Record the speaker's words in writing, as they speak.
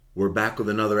We're back with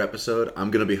another episode.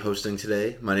 I'm going to be hosting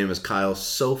today. My name is Kyle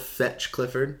So Fetch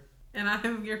Clifford. And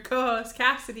I'm your co-host,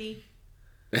 Cassidy.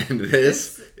 And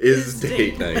this is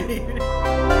Date Night.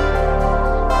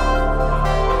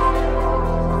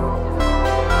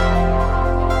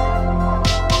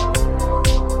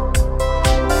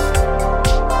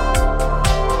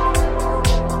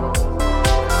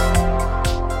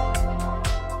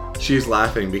 She's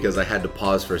laughing because I had to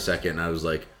pause for a second and I was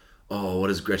like, oh, what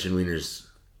is Gretchen Wiener's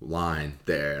line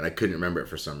there? And I couldn't remember it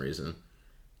for some reason.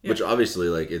 Yep. Which obviously,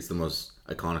 like, it's the most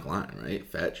iconic line, right?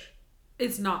 Fetch.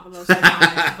 It's not the most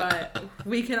iconic, but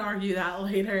we can argue that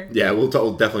later. Yeah, we'll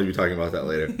definitely be talking about that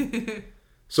later.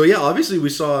 So yeah, obviously we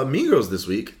saw Mean Girls this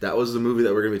week. That was the movie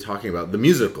that we're going to be talking about. The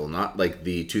musical, not like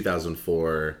the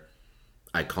 2004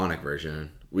 iconic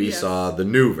version. We saw the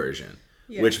new version.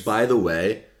 Yes. Which, by the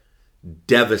way,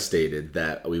 devastated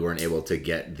that we weren't able to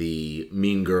get the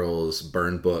Mean Girls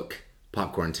burn book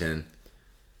popcorn tin.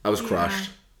 I was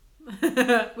crushed.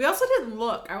 We also didn't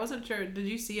look. I wasn't sure. Did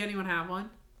you see anyone have one?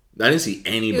 I didn't see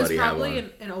anybody have one. It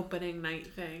was probably an opening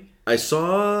night thing. I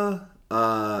saw,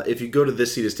 if you go to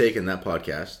This Seat Is Taken, that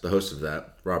podcast, the host of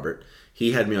that, Robert,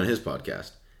 he had me on his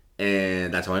podcast.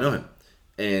 And that's how I know him.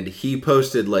 And he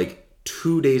posted like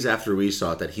 2 days after we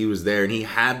saw it that he was there and he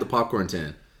had the popcorn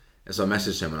tin. And so I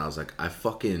messaged him and I was like, I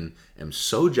fucking am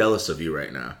so jealous of you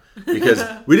right now. Because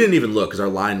we didn't even look because our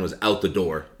line was out the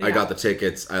door. Yeah. I got the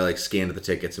tickets. I like scanned the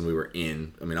tickets and we were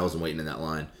in. I mean, I wasn't waiting in that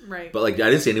line. Right. But like,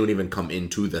 I didn't see anyone even come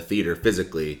into the theater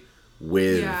physically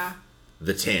with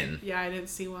the tin. Yeah, I didn't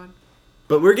see one.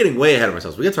 But we're getting way ahead of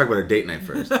ourselves. We got to talk about our date night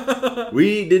first.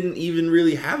 We didn't even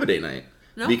really have a date night.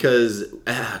 No. Because,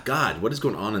 God, what is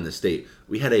going on in this state?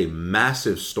 We had a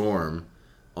massive storm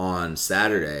on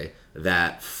Saturday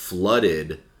that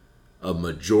flooded a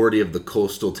majority of the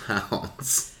coastal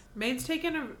towns. Maine's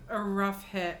taken a rough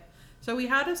hit. So we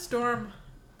had a storm,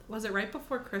 was it right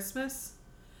before Christmas?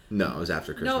 No, it was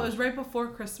after Christmas. No, it was right before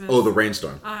Christmas. Oh, the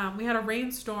rainstorm. We had a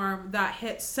rainstorm that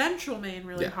hit central Maine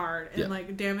really hard and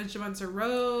like damaged a bunch of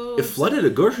roads. It flooded a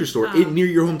grocery store near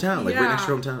your hometown, like right next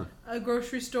to your hometown. A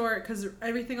grocery store, because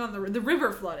everything on the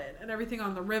river flooded and everything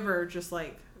on the river just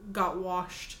like got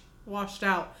washed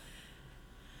out.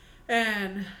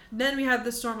 And then we had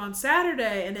the storm on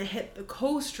Saturday, and it hit the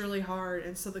coast really hard.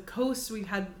 And so the coast, we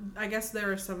had, I guess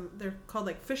there are some, they're called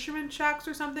like fisherman shacks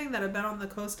or something that have been on the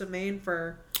coast of Maine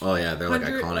for... Oh yeah, they're like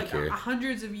iconic here.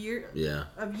 Hundreds of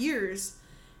years.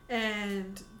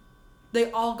 And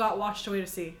they all got washed away to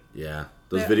sea. Yeah,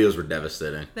 those videos were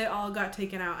devastating. They all got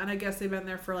taken out. And I guess they've been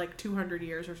there for like 200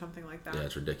 years or something like that. Yeah,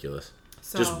 it's ridiculous.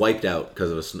 So, just wiped out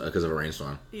because of a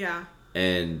rainstorm. Yeah.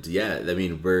 And yeah, I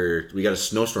mean, we got a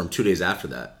snowstorm 2 days after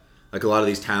that. Like a lot of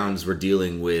these towns were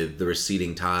dealing with the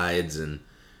receding tides and,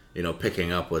 you know, picking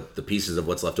up what the pieces of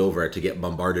what's left over to get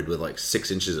bombarded with like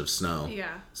 6 inches of snow. Yeah.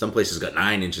 Some places got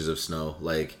 9 inches of snow.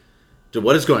 Like, dude,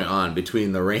 what is going on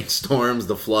between the rainstorms,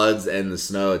 the floods, and the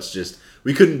snow? It's just,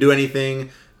 we couldn't do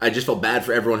anything. I just felt bad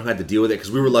for everyone who had to deal with it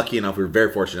because we were lucky enough, we were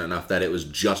very fortunate enough that it was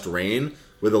just rain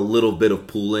with a little bit of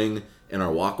pooling in our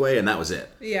walkway, and that was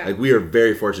it. Yeah. Like, we are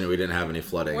very fortunate we didn't have any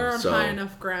flooding. We're on high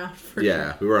enough ground for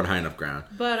sure. We were on high enough ground.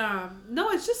 But, no,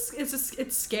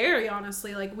 it's scary,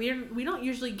 honestly. Like, we don't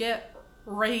usually get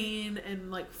rain and,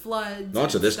 like, floods. Not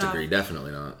to this degree,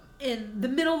 definitely not. In the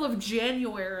middle of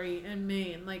January in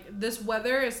Maine. Like, this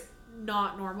weather is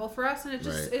not normal for us, and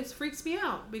it freaks me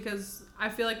out because I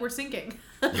feel like we're sinking.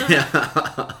 Yeah.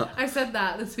 I said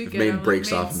that this weekend. Maine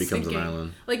breaks off and becomes an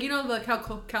island. Like, you know, like how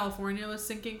California was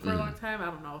sinking for a long time? I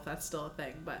don't know if that's still a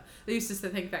thing, but they used to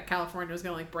think that California was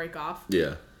going to, like, break off.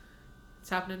 Yeah.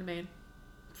 It's happening to Maine.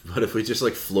 But if we just,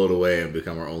 like, float away and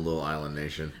become our own little island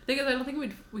nation. The thing is, I don't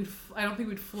think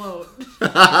we'd float.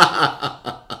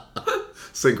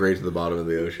 Sink right to the bottom of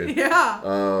the ocean. Yeah.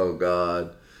 Oh,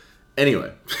 God.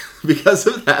 Anyway, because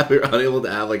of that, we were unable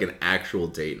to have, like, an actual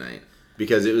date night.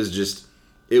 Because it was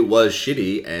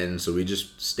shitty, and so we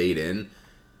just stayed in.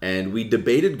 And we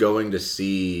debated going to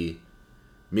see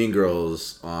Mean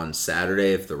Girls on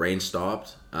Saturday if the rain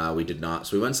stopped. We did not,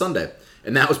 so we went Sunday.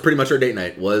 And that was pretty much our date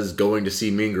night, was going to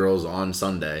see Mean Girls on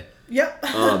Sunday. Yep.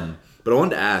 But I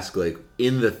wanted to ask, like,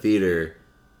 in the theater,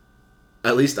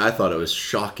 at least I thought it was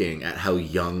shocking at how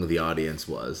young the audience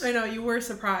was. I know, you were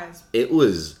surprised. It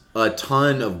was a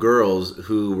ton of girls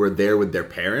who were there with their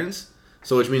parents.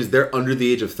 So which means they're under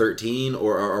the age of 13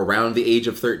 or around the age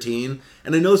of 13.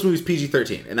 And I know this movie's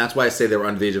PG-13. And that's why I say they were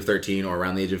under the age of 13 or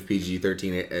around the age of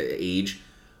PG-13 age.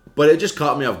 But it just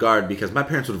caught me off guard because my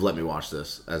parents would have let me watch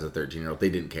this as a 13-year-old.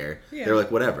 They didn't care. Yeah. They were like,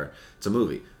 whatever. It's a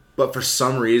movie. But for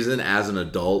some reason, as an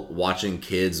adult, watching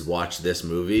kids watch this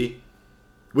movie,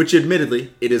 which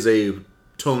admittedly, it is a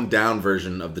toned down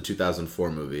version of the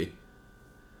 2004 movie.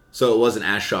 So it wasn't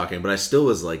as shocking, but I still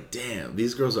was like, damn,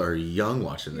 these girls are young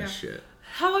watching this shit.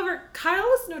 However,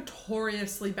 Kyle is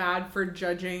notoriously bad for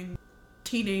judging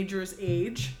teenagers'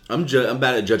 age. I'm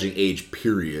bad at judging age,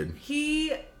 period.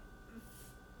 He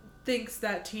thinks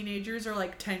that teenagers are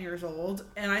like 10 years old,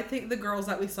 and I think the girls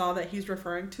that we saw that he's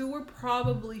referring to were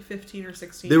probably 15 or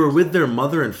 16. They were with their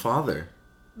mother and father.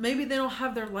 Maybe they don't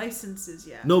have their licenses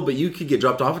yet. No, but you could get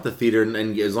dropped off at the theater,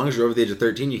 and as long as you're over the age of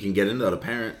 13, you can get in without a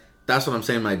parent. That's what I'm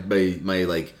saying. My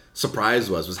like surprise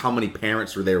was how many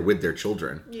parents were there with their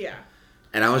children. Yeah.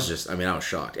 And I was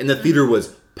shocked. And the theater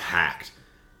was packed.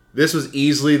 This was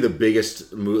easily the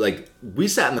biggest movie. Like, we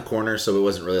sat in the corner, so it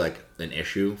wasn't really like an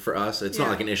issue for us. It's not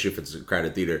like an issue if it's a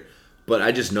crowded theater. But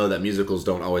I just know that musicals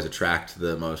don't always attract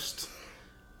the most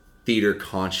theater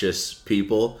conscious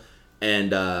people.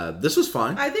 And this was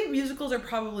fine. I think musicals are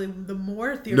probably the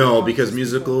more theater. No, because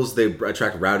musicals, they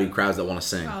attract rowdy crowds that want to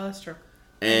sing. Oh, that's true.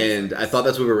 And I thought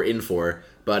that's what we were in for,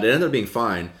 but it ended up being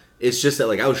fine. It's just that,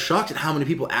 like, I was shocked at how many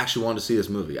people actually wanted to see this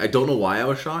movie. I don't know why I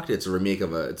was shocked. It's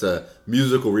a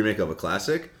musical remake of a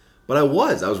classic, but I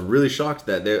was really shocked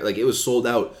that it was sold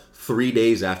out 3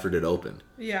 days after it opened.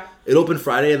 Yeah. It opened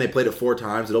Friday and they played it 4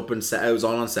 times. It was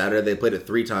on Saturday. They played it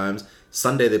 3 times.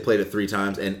 Sunday they played it 3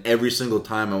 times, and every single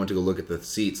time I went to go look at the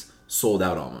seats, sold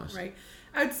out almost. Right.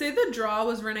 I'd say the draw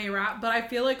was Renee Rapp, but I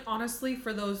feel like honestly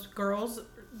for those girls,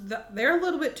 they're a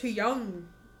little bit too young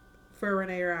for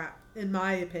Renee Rapp, in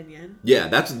my opinion. Yeah,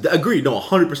 that's agreed. No,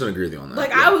 100% agree with you on that.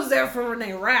 Like, yeah. I was there for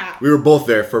Renee Rapp. We were both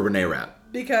there for Renee Rapp.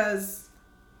 Because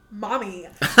mommy.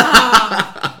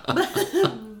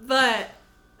 But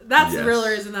that's the real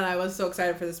reason that I was so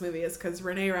excited for this movie, is because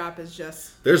Renee Rapp is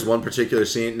just... There's one particular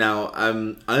scene. Now,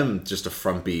 I'm just a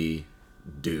frumpy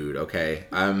dude, okay?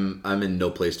 I'm in no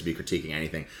place to be critiquing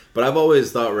anything. But I've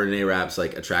always thought Renee Rapp's,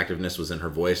 like, attractiveness was in her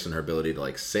voice and her ability to,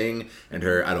 like, sing and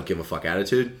her I don't give a fuck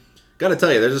attitude. Gotta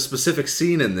tell you, there's a specific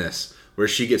scene in this where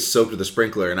she gets soaked with a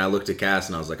sprinkler, and I looked at Cass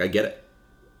and I was like, I get it.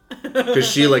 Because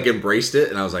she, like, embraced it,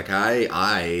 and I was like,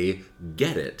 I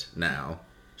get it now.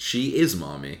 She is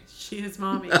mommy. She is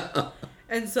mommy.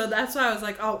 And so that's why I was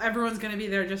like, oh, everyone's going to be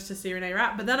there just to see Renee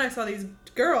Rapp. But then I saw these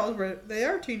girls where they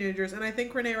are teenagers, and I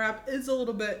think Renee Rapp is a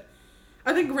little bit...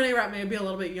 I think Renee Rapp may be a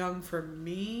little bit young for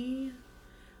me,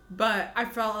 but I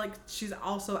felt like she's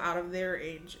also out of their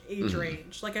age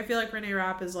range. Like, I feel like Renee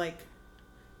Rapp is, like,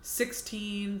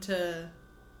 16 to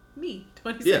me,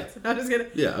 26. Yeah. I'm just kidding.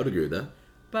 Yeah, I would agree with that.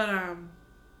 But,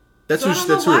 That's so I don't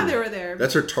know why they were there.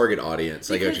 That's her target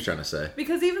audience. I get what you're trying to say.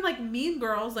 Because even like Mean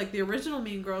Girls, like the original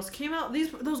Mean Girls, came out.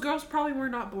 Those girls probably were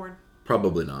not born.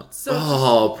 Probably not.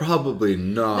 So probably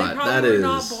not. They probably were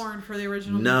not born for the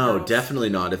original. No, Mean Girls. definitely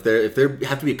not. If they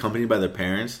have to be accompanied by their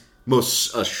parents,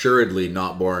 most assuredly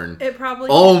not born. It probably.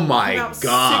 Oh my about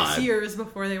god! 6 years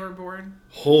before they were born.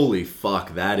 Holy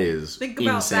fuck! That is think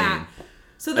about insane. that.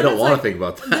 So I don't want to think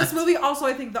about that. This movie also,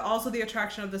 I think the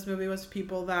attraction of this movie was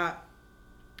people that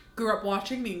grew up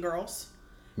watching Mean Girls.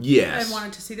 Yes. And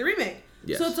wanted to see the remake.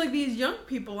 Yes. So it's like these young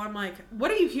people, I'm like, what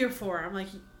are you here for? I'm like,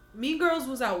 Mean Girls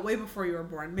was out way before you were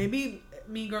born. Maybe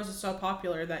Mean Girls is so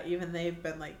popular that even they've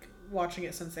been like watching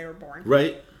it since they were born.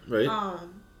 Right.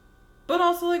 But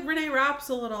also like Renee Rapp's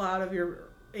a little out of your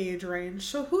age range.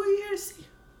 So who are you here to see?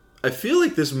 I feel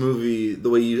like this movie, the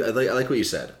way I like what you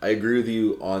said. I agree with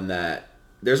you on that.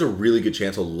 There's a really good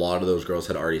chance a lot of those girls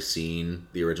had already seen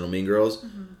the original Mean Girls.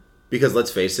 Mm-hmm. Because let's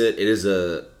face it, it is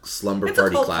a slumber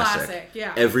party classic.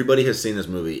 Yeah. Everybody has seen this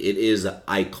movie. It is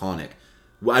iconic.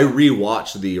 I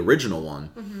rewatched the original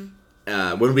one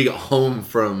when we got home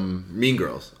from Mean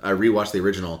Girls. I rewatched the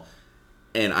original,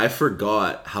 and I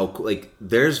forgot how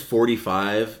there's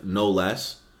 45 no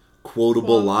less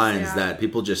quotable lines that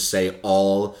people just say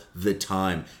all the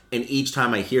time, and each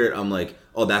time I hear it, I'm like,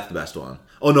 oh, that's the best one.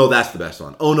 Oh, no, that's the best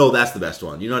one. Oh, no, that's the best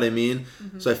one. You know what I mean?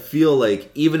 Mm-hmm. So I feel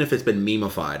like even if it's been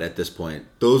memeified at this point,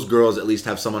 those girls at least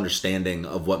have some understanding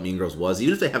of what Mean Girls was,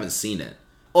 even if they haven't seen it.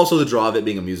 Also, the draw of it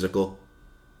being a musical.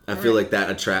 I feel like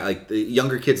that the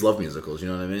younger kids love musicals, you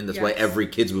know what I mean? That's why every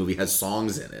kids movie has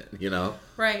songs in it, you know?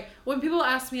 Right. When people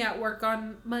asked me at work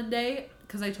on Monday,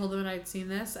 because I told them I'd seen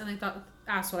this, and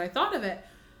asked what I thought of it,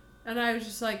 and I was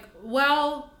just like,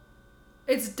 well...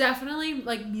 It's definitely,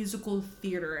 like, musical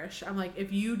theater-ish. I'm like,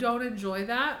 if you don't enjoy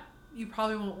that, you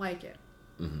probably won't like it.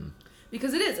 Mm-hmm.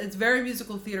 Because it is. It's very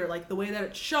musical theater. Like, the way that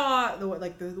it's shot, the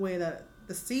way that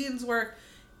the scenes work.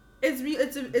 It's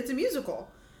a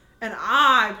musical. And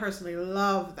I personally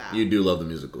love that. You do love the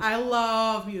musicals. I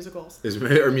love musicals.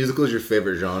 Are musicals your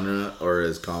favorite genre, or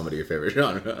is comedy your favorite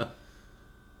genre?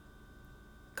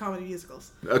 Comedy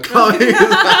musicals. A comedy.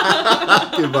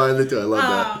 Combine the two. I love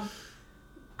that.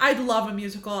 I'd love a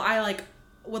musical. I like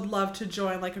would love to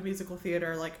join like a musical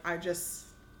theater. Like I'm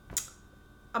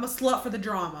a slut for the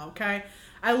drama. Okay,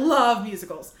 I love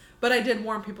musicals, but I did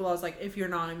warn people. I was like, if you're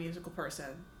not a musical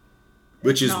person,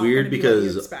 which is weird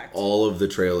because all of the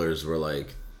trailers were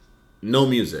like, no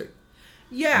music.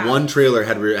 Yeah. One trailer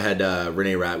had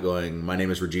Renee Rapp going, "My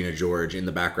name is Regina George" in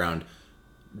the background,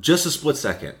 just a split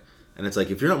second. And it's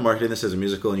like, if you're not marketing this as a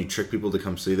musical and you trick people to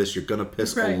come see this, you're gonna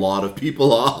piss a lot of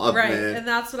people off, right? Man. And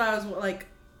that's what I was like.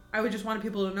 I would just want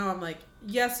people to know. I'm like,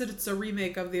 yes, it's a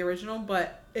remake of the original,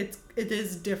 but it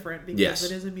is different because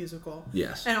it is a musical.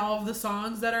 Yes. And all of the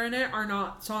songs that are in it are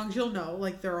not songs you'll know.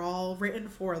 Like they're all written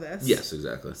for this. Yes,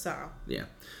 exactly. So yeah,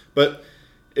 but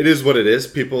it is what it is.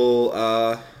 People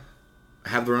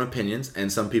have their own opinions,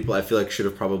 and some people I feel like should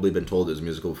have probably been told it was a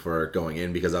musical before going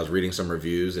in, because I was reading some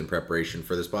reviews in preparation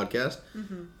for this podcast,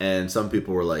 and some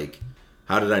people were like,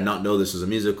 how did I not know this was a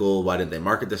musical? Why didn't they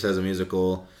market this as a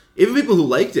musical? Even people who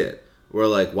liked it were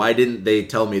like, why didn't they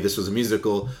tell me this was a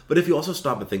musical? But if you also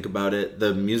stop and think about it,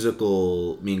 the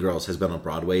musical Mean Girls has been on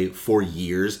Broadway for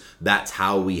years. That's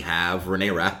how we have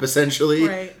Renee Rapp, essentially.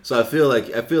 Right. So I feel like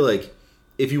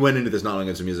if you went into this not knowing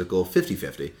it's a musical,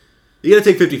 50-50. You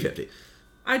gotta take 50-50.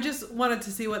 I just wanted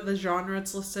to see what the genre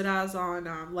it's listed as on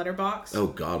Letterboxd. Oh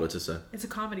God, what's it say? It's a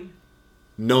comedy.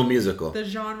 No musical. The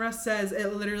genre says,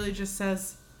 it literally just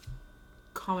says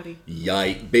comedy.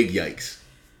 Big yikes.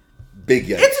 Big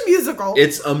yikes. It's a musical.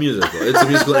 It's a musical. It's a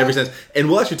musical in every sense. And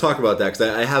we'll actually talk about that, because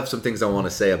I have some things I want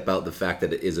to say about the fact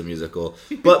that it is a musical.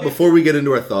 But before we get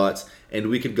into our thoughts, and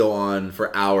we could go on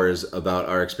for hours about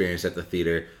our experience at the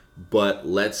theater, but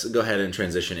let's go ahead and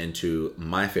transition into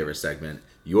my favorite segment,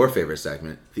 your favorite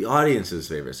segment, the audience's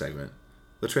favorite segment,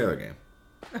 the trailer game.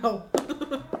 Oh.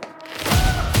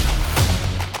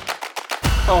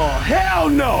 Oh, hell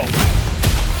no!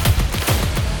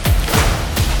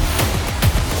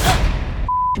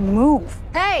 Move.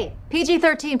 Hey,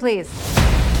 PG-13, please.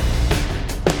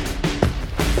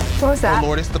 What was that? Oh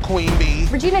Lord, it's the queen bee.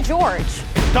 Regina George.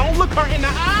 Don't look her in the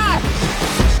eye!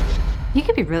 You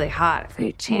could be really hot if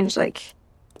you change, like,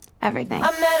 everything.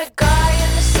 I met a guy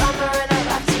in the summer and I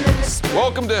left him in the spring.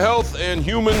 Welcome to Health and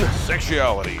Human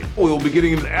Sexuality. We'll be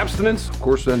getting into abstinence, of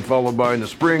course, then followed by in the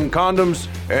spring, condoms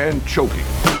and choking.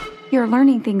 You're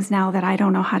learning things now that I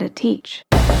don't know how to teach.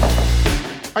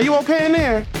 Are you okay in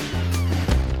there?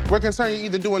 We're concerned you're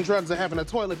either doing drugs or having a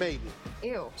toilet baby.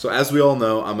 Ew. So as we all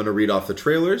know, I'm going to read off the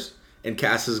trailers, and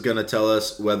Cass is going to tell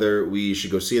us whether we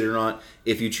should go see it or not.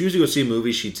 If you choose to go see a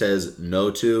movie she says no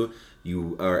to,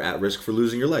 you are at risk for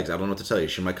losing your legs. I don't know what to tell you.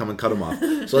 She might come and cut them off.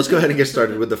 So let's go ahead and get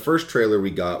started with the first trailer we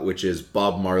got, which is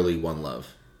Bob Marley, One Love.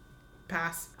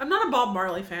 Pass. I'm not a Bob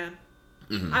Marley fan.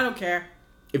 I don't care.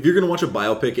 If you're going to watch a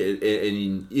biopic,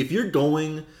 and if you're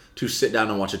going to sit down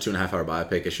and watch a 2.5-hour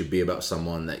biopic, it should be about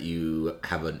someone that you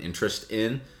have an interest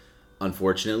in.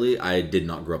 Unfortunately, I did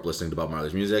not grow up listening to Bob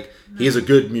Marley's music. No. He is a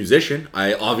good musician.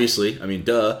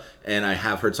 Duh. And I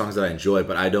have heard songs that I enjoy,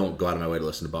 but I don't go out of my way to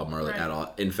listen to Bob Marley at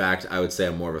all. In fact, I would say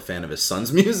I'm more of a fan of his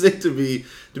son's music, to be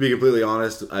completely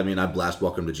honest. I mean, I blast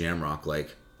Welcome to Jamrock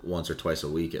like once or twice a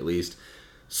week at least.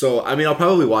 So, I mean, I'll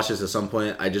probably watch this at some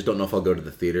point. I just don't know if I'll go to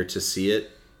the theater to see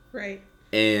it. Right.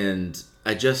 And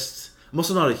I'm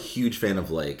also not a huge fan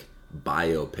of, like,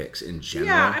 biopics in general.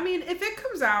 Yeah, I mean, if it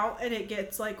comes out and it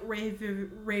gets, like, rave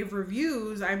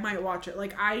reviews, I might watch it.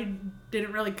 Like, I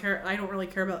don't really care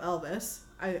about Elvis.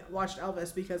 I watched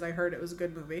Elvis because I heard it was a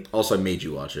good movie. Also, I made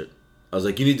you watch it. I was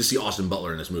like, you need to see Austin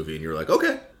Butler in this movie. And you were like,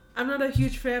 okay. I'm not a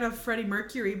huge fan of Freddie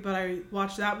Mercury, but I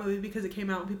watched that movie because it came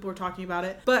out and people were talking about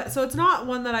it. But, so it's not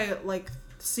one that I, like,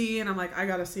 see and I'm like, I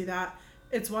gotta see that.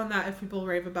 It's one that if people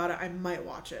rave about it, I might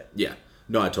watch it. Yeah.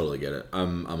 No, I totally get it.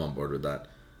 I'm on board with that.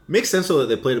 Makes sense though that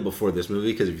they played it before this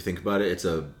movie, because if you think about it, it's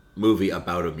a movie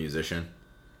about a musician.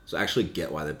 So I actually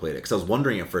get why they played it. Because I was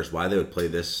wondering at first why they would play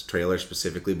this trailer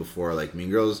specifically before, like,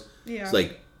 Mean Girls. Yeah. It's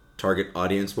like target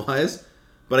audience wise.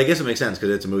 But I guess it makes sense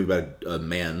because it's a movie about a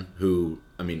man who,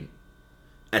 I mean,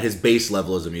 at his base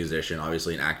level is a musician,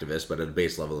 obviously an activist, but at a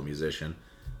base level a musician.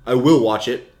 I will watch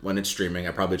it when it's streaming.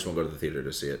 I probably just won't go to the theater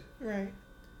to see it. Right.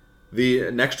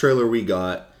 The next trailer we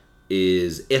got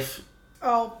is If.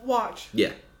 Oh, watch.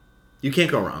 Yeah. You can't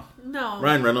go wrong. No.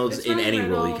 Ryan Reynolds in any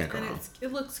role, you can't go wrong.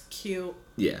 It looks cute.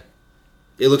 Yeah.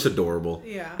 It looks adorable.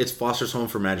 Yeah. It's Foster's Home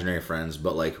for Imaginary Friends,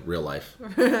 but like real life.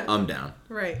 I'm down.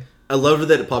 Right. I loved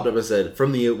that it popped up and said,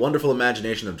 from the wonderful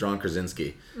imagination of John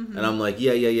Krasinski. Mm-hmm. And I'm like,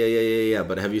 yeah.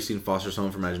 But have you seen Foster's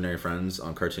Home for Imaginary Friends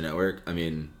on Cartoon Network? I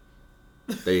mean,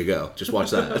 There you go. Just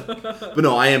watch that. But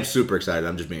no, I am super excited.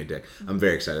 I'm just being a dick. I'm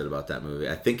very excited about that movie.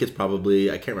 I think it's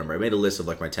probably, I can't remember. I made a list of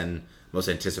like my 10 most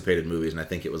anticipated movies, and I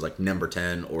think it was like number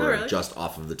 10 or really? just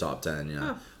off of the top 10. Yeah.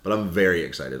 Huh. But I'm very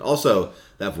excited. Also,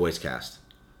 that voice cast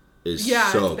is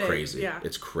so it's big. crazy. Yeah.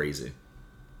 It's crazy.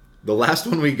 The last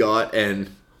one we got, and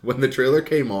when the trailer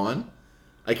came on,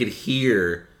 I could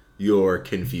hear your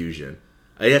confusion.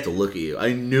 I didn't have to look at you.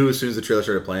 I knew as soon as the trailer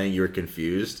started playing, you were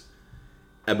confused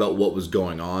about what was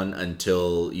going on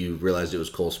until you realized it was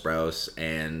Cole Sprouse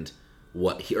and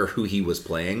who he was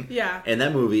playing. Yeah. And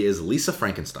that movie is Lisa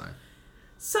Frankenstein.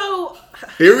 So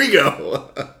Here we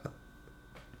go.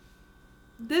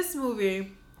 this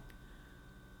movie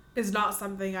is not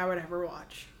something I would ever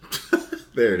watch.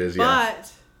 There it is, yeah.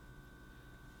 But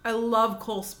I love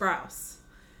Cole Sprouse.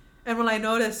 And when I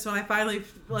finally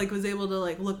like was able to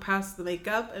like look past the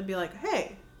makeup and be like,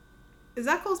 hey, is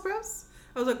that Cole Sprouse?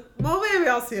 I was like, well, maybe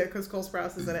I'll see it because Cole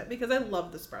Sprouse is in it, because I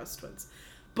love the Sprouse twins.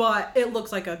 But it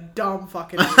looks like a dumb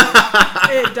fucking movie.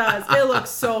 It does. It looks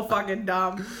so fucking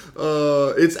dumb.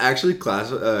 It's actually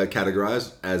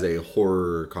categorized as a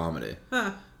horror comedy.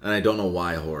 Huh. And I don't know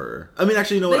why horror. I mean,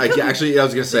 actually, you know what? I was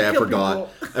going to say, I kill forgot.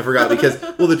 people. I forgot because,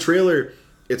 well, the trailer,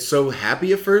 it's so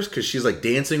happy at first because she's like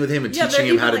dancing with him and teaching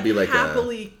him how to be like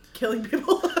happily killing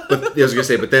people. But I was going to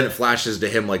say, but then it flashes to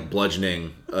him like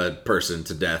bludgeoning a person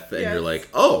to death. And you're like,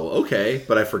 oh, okay.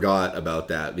 But I forgot about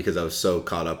that because I was so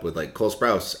caught up with like Cole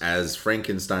Sprouse as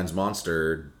Frankenstein's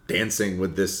monster dancing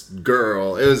with this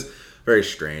girl. It was very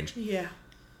strange. Yeah.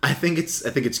 I think it's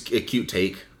a cute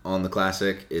take on the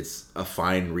classic. It's a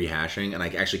fine rehashing, and I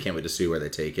actually can't wait to see where they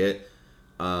take it.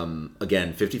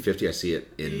 Again, 50-50, I see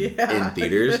it in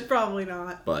theaters. Probably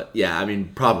not. But yeah, I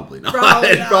mean, probably not.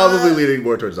 Probably not. Probably leaning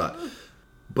more towards that.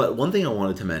 But one thing I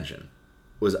wanted to mention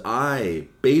was I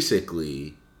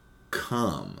basically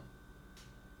come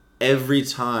every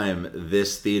time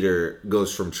this theater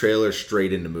goes from trailer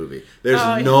straight into movie.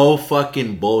 There's no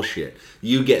fucking bullshit.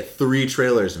 You get 3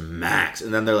 trailers max,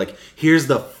 and then they're like, here's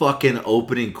the fucking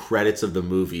opening credits of the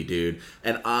movie, dude.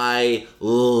 And I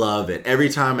love it. Every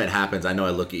time it happens, I know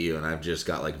I look at you and I've just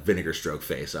got like vinegar stroke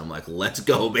face. I'm like, let's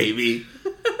go, baby.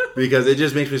 Because it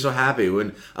just makes me so happy.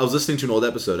 When I was listening to an old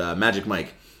episode, Magic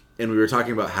Mike, and we were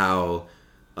talking about how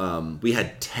we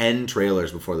had 10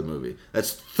 trailers before the movie.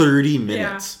 That's 30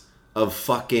 minutes of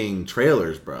fucking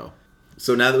trailers, bro.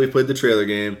 So now that we played the trailer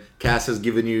game, Cass has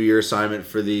given you your assignment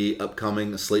for the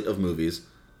upcoming slate of movies.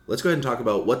 Let's go ahead and talk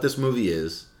about what this movie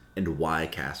is and why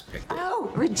Cass picked it. Oh,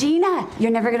 Regina,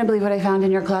 you're never going to believe what I found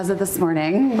in your closet this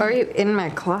morning. Why are you in my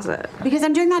closet? Because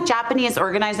I'm doing that Japanese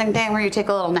organizing thing where you take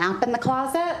a little nap in the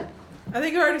closet. I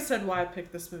think I already said why I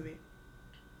picked this movie.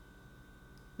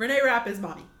 Renee Rapp is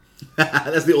mommy.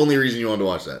 That's the only reason you wanted to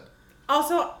watch that.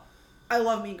 Also, I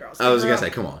love Mean Girls. I was going to say,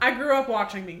 come on. I grew up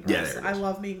watching Mean Girls. Yeah, there it is. I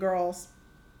love Mean Girls.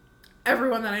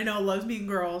 Everyone that I know loves Mean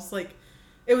Girls. Like,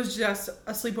 it was just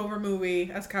a sleepover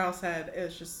movie, as Kyle said.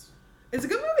 It's a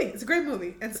good movie. It's a great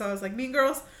movie. And so I was like, Mean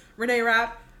Girls, Renee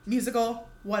Rapp, musical.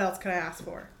 What else could I ask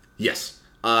for? Yes.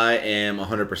 I am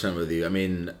 100% with you. I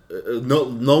mean,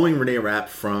 knowing Renee Rapp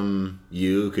from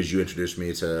you, because you introduced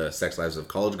me to Sex Lives of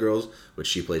College Girls, which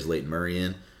she plays Leighton Murray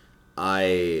in,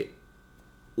 I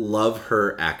love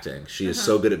her acting. She is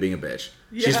so good at being a bitch.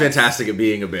 Yes. She's fantastic at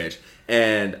being a bitch.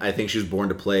 And I think she was born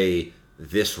to play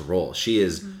this role. She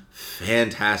is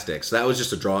fantastic. So that was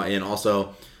just a draw in.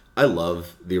 Also, I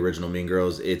love the original Mean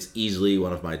Girls. It's easily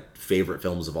one of my favorite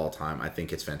films of all time. I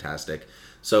think it's fantastic.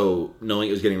 So knowing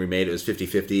it was getting remade, it was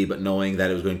 50-50, but knowing that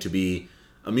it was going to be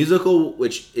a musical,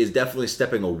 which is definitely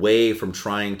stepping away from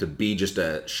trying to be just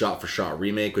a shot-for-shot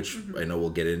remake, which I know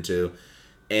we'll get into,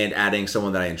 and adding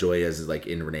someone that I enjoy as like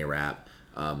in Renee Rapp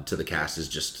to the cast is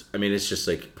just, I mean, it's just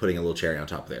like putting a little cherry on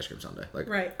top of the ice cream sundae. Like,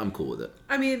 right. I'm cool with it.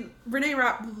 I mean, Renee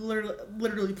Rapp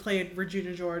literally played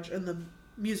Regina George in the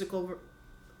musical,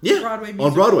 Broadway musical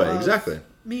on Broadway, exactly.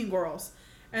 Mean Girls.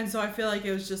 And so I feel like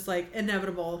it was just like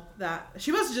inevitable that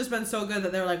she must have just been so good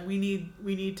that they're like, we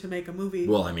need to make a movie.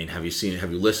 Well, I mean, have you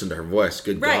listened to her voice?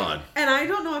 Good God. And I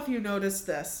don't know if you noticed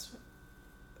this,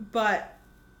 but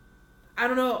I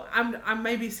don't know. I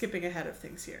might be skipping ahead of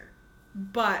things here,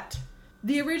 but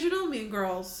the original Mean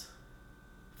Girls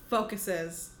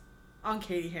focuses on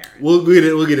Katie Heron. We'll get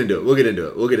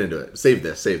into it. Save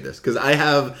this, because I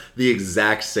have the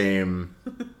exact same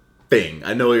thing.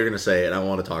 I know what you're gonna say, and I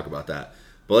want to talk about that.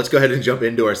 But let's go ahead and jump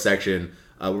into our section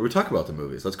where we talk about the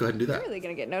movies. Let's go ahead and do that. You're really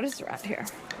gonna get noticed around here.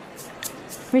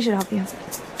 We should help you.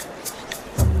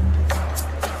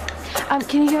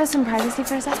 Can you give us some privacy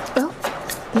for a sec? Oh,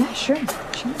 yeah, sure. I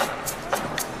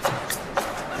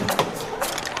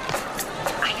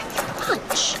have your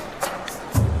lunch.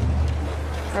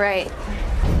 Right.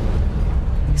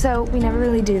 So we never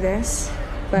really do this,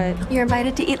 but You're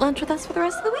invited to eat lunch with us for the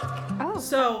rest of the week. Oh.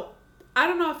 So, I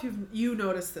don't know if you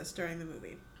noticed this during the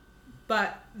movie,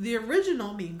 but the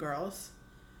original Mean Girls,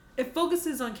 it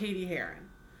focuses on Katie Heron.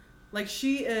 Like,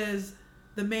 she is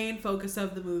the main focus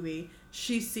of the movie.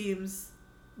 She seems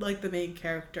like the main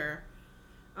character.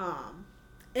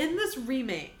 In this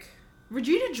remake,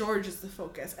 Regina George is the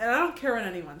focus, and I don't care what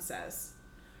anyone says.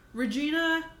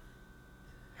 Regina,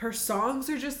 her songs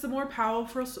are just the more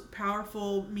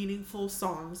powerful, meaningful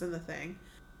songs in the thing.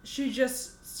 She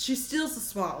steals the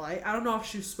spotlight. I don't know if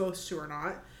she was supposed to or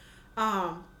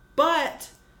not. But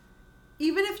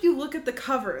even if you look at the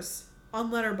covers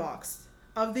on Letterboxd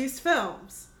of these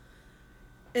films,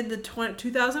 in the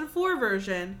 2004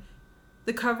 version,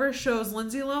 the cover shows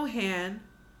Lindsay Lohan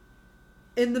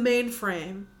in the main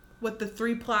frame with the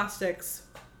 3 plastics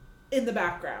in the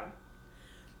background.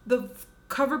 The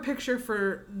cover picture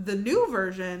for the new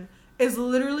version is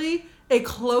literally a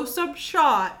close-up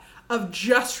shot of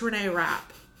just Renee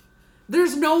Rapp.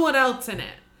 There's no one else in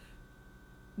it.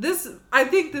 I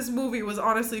think this movie was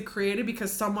honestly created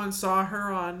because someone saw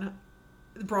her on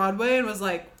Broadway and was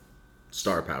like,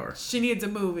 Star power. she needs a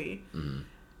movie. Mm-hmm.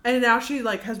 And now she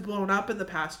has blown up in the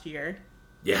past year.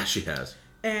 Yeah, she has.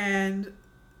 And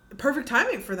perfect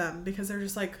timing for them because they're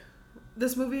just like,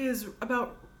 this movie is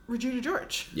about Regina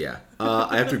George. Yeah.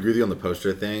 I have to agree with you on the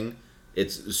poster thing.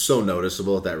 It's so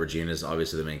noticeable that Regina is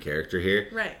obviously the main character here.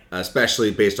 Right.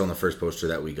 Especially based on the first poster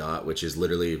that we got, which is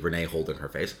literally Renee holding her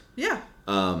face. Yeah.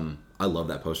 I love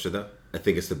that poster though. I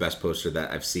think it's the best poster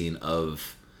that I've seen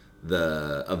of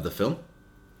the film.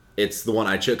 It's the one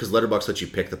I chose because Letterboxd lets you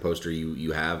pick the poster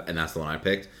you have, and that's the one I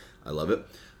picked. I love it.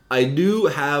 I do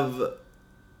have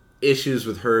issues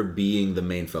with her being the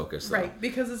main focus though. Right,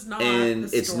 because it's not and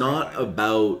the it's not storyline.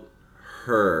 about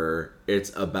her,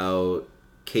 it's about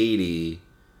Katie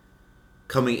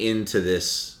coming into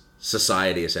this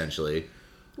society essentially.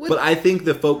 But I think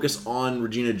the focus on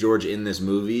Regina George in this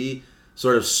movie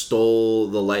sort of stole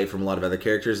the light from a lot of other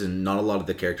characters, and not a lot of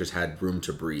the characters had room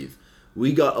to breathe.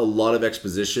 We got a lot of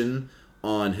exposition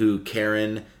on who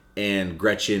Karen and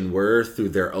Gretchen were through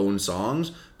their own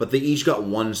songs, but they each got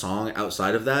one song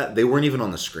outside of that. They weren't even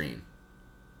on the screen.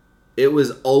 It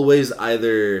was always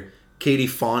either Katie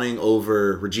fawning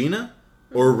over Regina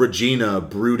or Regina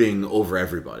brooding over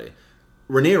everybody.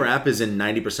 Renee Rapp is in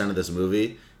 90% of this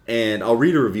movie, and I'll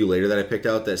read a review later that I picked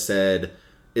out that said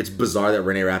it's bizarre that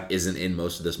Renee Rapp isn't in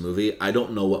most of this movie. I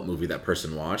don't know what movie that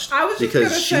person watched. I was just because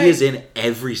gonna she say, is in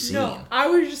every scene. No, I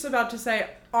was just about to say,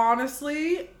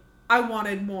 honestly, I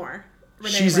wanted more.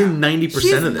 Renee She's Rapp. in 90%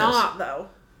 of this.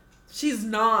 She's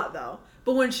not, though.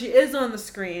 But when she is on the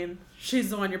screen, she's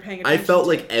the one you're paying I attention felt to.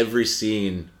 like every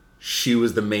scene, she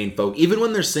was the main focus. Even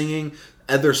when they're singing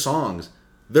other songs,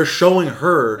 they're showing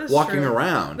her That's walking true.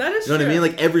 around. That is You know what I true.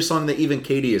 mean? Like every song that even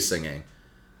Katie is singing,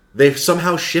 they've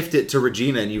somehow shifted to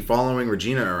Regina and you following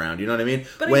Regina around. You know what I mean?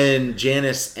 But when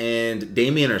Janice and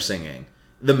Damien are singing,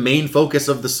 the main focus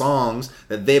of the songs,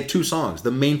 that they have 2 songs,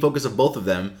 the main focus of both of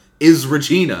them is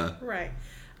Regina. Right.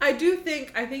 I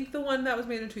think the one that was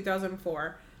made in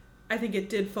 2004, I think it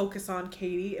did focus on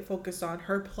Katie. It focused on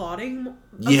her plotting a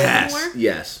bit more.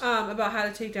 Yes. About how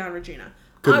to take down Regina.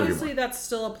 Couldn't agree Obviously, more. that's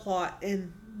still a plot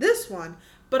in this one,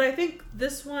 but I think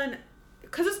this one,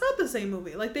 because it's not the same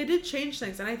movie. Like, they did change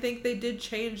things, and I think they did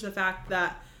change the fact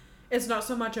that it's not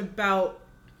so much about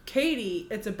Katie,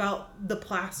 it's about the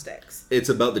plastics. It's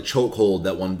about the chokehold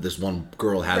that this one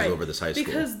girl has Right. over this high school.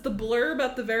 Because the blurb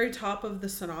at the very top of the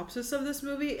synopsis of this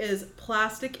movie is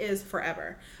plastic is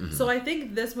forever. Mm-hmm. So I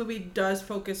think this movie does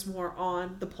focus more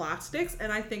on the plastics,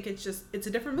 and I think it's a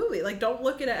different movie. Like, don't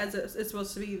look at it as it's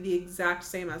supposed to be the exact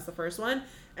same as the first one,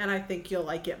 and I think you'll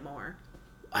like it more.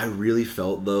 I really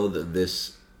felt though that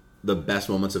the best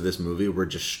moments of this movie were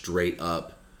just straight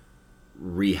up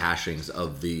rehashings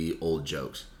of the old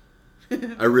jokes.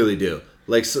 I really do.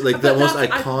 Like the But most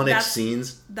that's- iconic that's-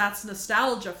 scenes. That's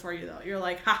nostalgia for you, though. You're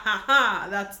like, ha ha ha,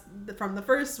 that's from the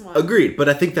first one. Agreed, but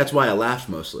I think that's why I laughed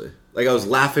mostly. Like I was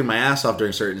laughing my ass off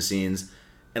during certain scenes,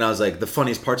 and I was like, the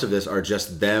funniest parts of this are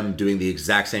just them doing the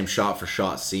exact same shot for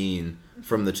shot scene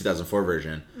from the 2004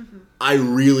 version. Mm-hmm. I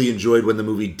really enjoyed when the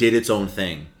movie did its own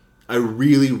thing. I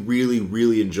really, really,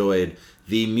 really enjoyed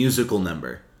the musical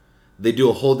number. They do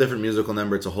a whole different musical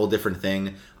number. It's a whole different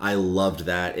thing. I loved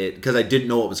that. Because I didn't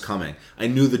know what was coming. I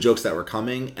knew the jokes that were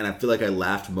coming, and I feel like I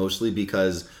laughed mostly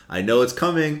because I know it's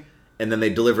coming, and then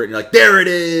they deliver it, and you're like, there it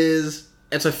is!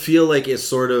 And so I feel like it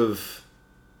sort of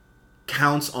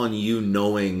counts on you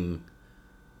knowing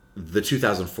the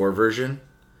 2004 version.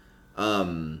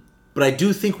 But I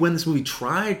do think when this movie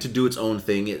tried to do its own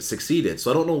thing, it succeeded.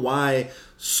 So I don't know why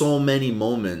so many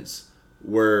moments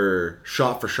were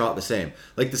shot for shot the same.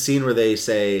 Like the scene where they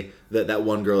say that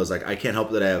one girl is like, I can't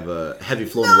help that I have a heavy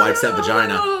flowing wide set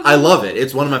vagina. I love it.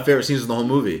 It's one of my favorite scenes in the whole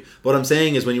movie. But what I'm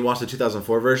saying is when you watch the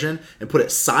 2004 version and put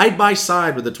it side by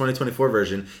side with the 2024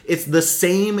 version, it's the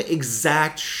same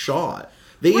exact shot.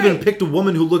 They even picked a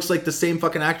woman who looks like the same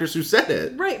fucking actress who said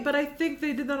it. Right, but I think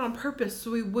they did that on purpose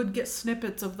so we would get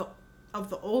snippets of the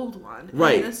old one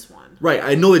right. and this one. Right,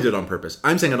 I know they did it on purpose.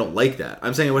 I'm saying I don't like that.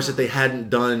 I'm saying I wish that they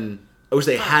hadn't done... I wish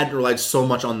they hadn't relied so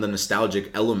much on the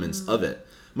nostalgic elements of it.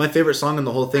 My favorite song in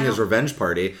the whole thing is Revenge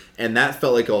Party, and that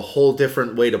felt like a whole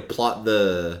different way to plot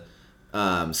the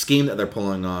scheme that they're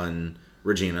pulling on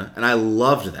Regina, and I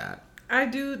loved that.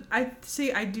 I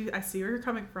see where you're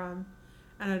coming from,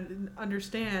 and I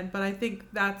understand, but I think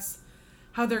that's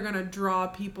how they're gonna draw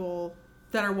people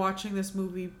that are watching this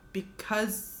movie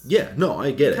because... Yeah, no,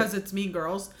 I get it. Because it's Mean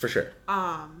Girls. For sure.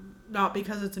 Not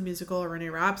because it's a musical or Renee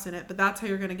Rapp's in it, but that's how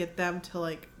you're gonna get them to,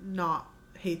 like, not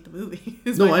hate the movie.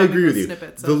 No, I agree with you.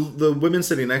 The women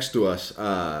sitting next to us,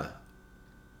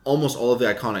 almost all of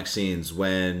the iconic scenes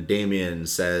when Damien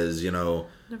says, you know,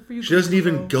 she doesn't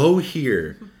even go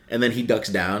here, and then he ducks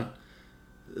down.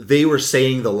 They were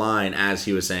saying the line as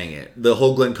he was saying it. The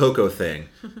whole Glen Coco thing,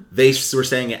 they were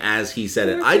saying it as he said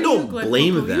it. I don't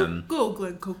blame them. Go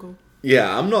Glen Coco.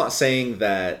 Yeah, I'm not saying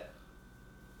that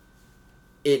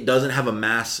it doesn't have a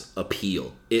mass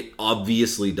appeal. It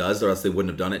obviously does, or else they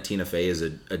wouldn't have done it. Tina Fey is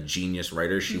a genius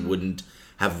writer. She wouldn't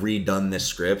have redone this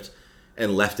script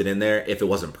and left it in there if it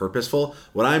wasn't purposeful.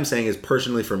 What I'm saying is,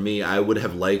 personally for me, I would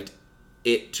have liked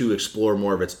it to explore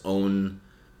more of its own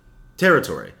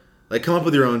territory. Like, come up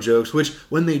with your own jokes, which,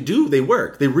 when they do, they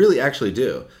work. They really actually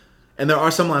do. And there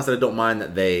are some lines that I don't mind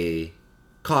that they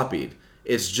copied.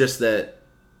 It's just that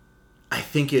I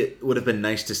think it would have been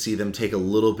nice to see them take a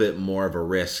little bit more of a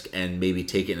risk and maybe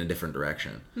take it in a different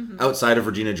direction. Outside of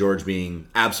Regina George being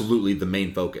absolutely the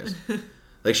main focus.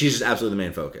 Like, she's just absolutely the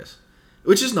main focus.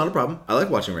 Which is not a problem. I like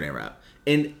watching Renee Rapp.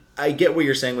 And I get what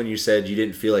you're saying when you said you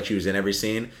didn't feel like she was in every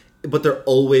scene. But they're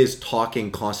always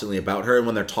talking constantly about her. And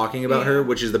when they're talking about her,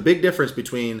 which is the big difference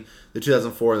between the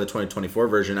 2004 and the 2024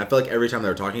 version, I feel like every time they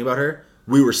were talking about her,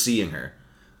 we were seeing her.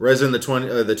 Whereas in the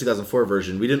 2004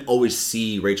 version, we didn't always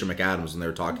see Rachel McAdams when they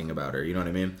were talking about her. You know what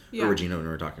I mean? Yeah. Or Regina when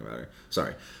we were talking about her.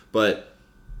 Sorry. But,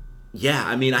 yeah,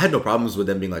 I mean, I had no problems with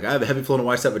them being like, I have a heavy flowing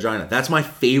wide set vagina. That's my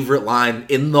favorite line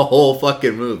in the whole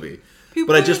fucking movie.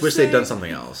 But I just wish they'd done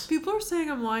something else. People are saying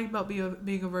I'm lying about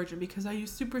being a virgin because I use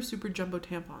super, super jumbo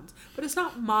tampons. But it's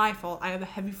not my fault. I have a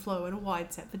heavy flow and a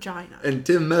wide set vagina. And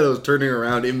Tim Meadows turning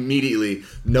around immediately,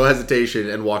 no hesitation,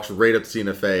 and walks right up to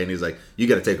Tina Fey, and he's like, you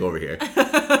got to take over here.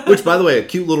 Which, by the way, a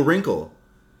cute little wrinkle.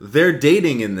 They're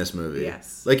dating in this movie.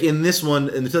 Yes. Like, in this one,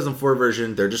 in the 2004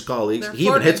 version, they're just colleagues. He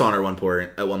even hits on her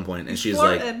at one point, and she's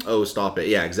like, oh, stop it.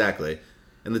 Yeah, exactly.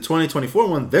 In the 2024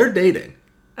 one, they're dating.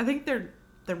 I think they're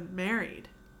married.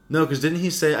 No, because didn't he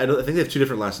say... I think they have two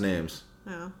different last names.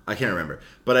 No. I can't remember.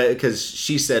 But because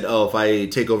she said, oh, if I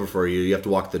take over for you, you have to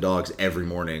walk the dogs every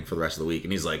morning for the rest of the week.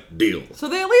 And he's like, deal. So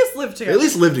they at least live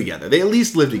together. They at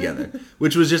least live together.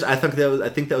 Which was just... I think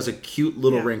that was a cute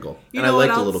little wrinkle. And I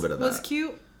liked a little bit of that. Was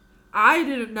cute? I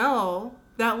didn't know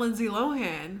that Lindsay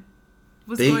Lohan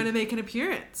was going to make an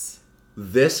appearance.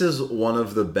 This is one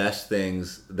of the best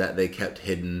things that they kept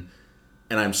hidden.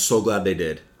 And I'm so glad they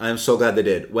did.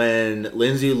 When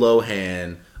Lindsay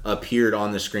Lohan appeared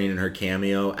on the screen in her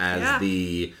cameo as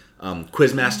the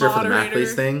Quizmaster for the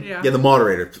Mathletes thing. Yeah, the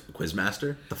moderator.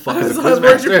 Quizmaster? The fuck is a Quizmaster?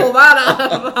 Where'd you pull that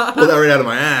up? Pull that right out of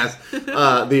my ass.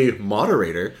 The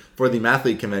moderator for the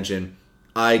Mathlete convention,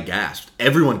 I gasped.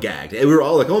 Everyone gagged. And we were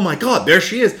all like, oh my god, there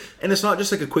she is. And it's not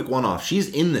just like a quick one-off. She's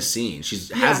in the scene.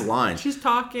 She has lines. She's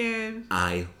talking.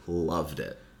 I loved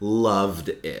it.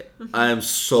 I'm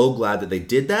so glad that they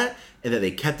did that and that they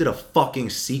kept it a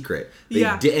fucking secret.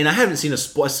 And I haven't seen a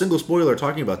single spoiler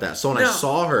talking about that. So when I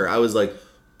saw her, I was like,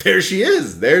 there she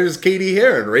is. There's Katie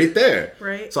Heron right there.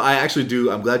 Right. So I actually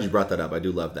I'm glad you brought that up. I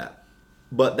do love that.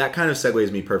 But that kind of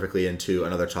segues me perfectly into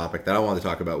another topic that I wanted to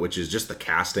talk about, which is just the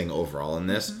casting overall in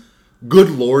this. Good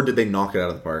Lord, did they knock it out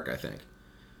of the park, I think.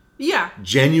 Yeah.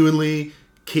 Genuinely,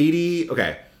 Katie...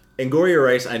 Okay, Angoria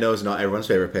Rice, I know, is not everyone's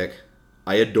favorite pick.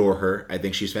 I adore her. I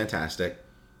think she's fantastic.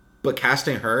 But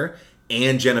casting her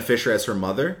and Jenna Fisher as her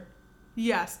mother...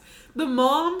 Yes. The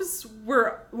moms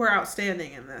were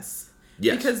outstanding in this.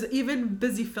 Yes. Because even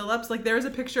Busy Phillips, like there was a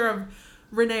picture of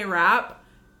Renee Rapp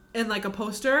in like a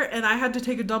poster, and I had to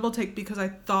take a double take because I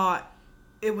thought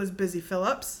it was Busy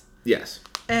Phillips. Yes.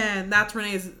 And that's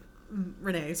Regina's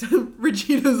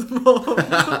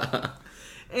mom.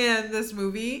 And this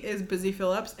movie is Busy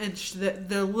Phillips, and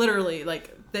they're literally,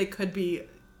 like, they could be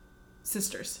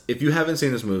sisters. If you haven't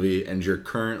seen this movie and you're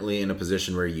currently in a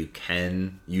position where you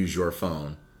can use your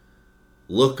phone,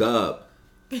 look up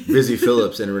Busy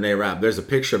Phillips and Renee Rapp. There's a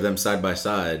picture of them side by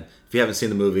side. If you haven't seen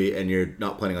the movie and you're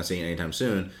not planning on seeing it anytime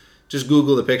soon, just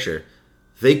Google the picture.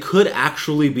 They could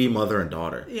actually be mother and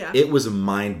daughter. Yeah. It was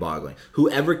mind-boggling.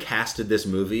 Whoever casted this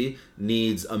movie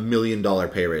needs $1 million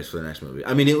pay raise for the next movie.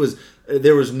 I mean,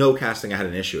 there was no casting I had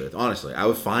an issue with, honestly. I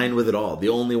was fine with it all. The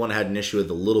only one I had an issue with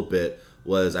a little bit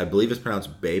was, I believe it's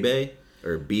pronounced Bebe,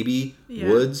 or BB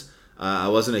Woods. I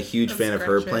wasn't a huge fan of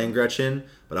her playing Gretchen,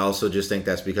 but I also just think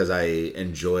that's because I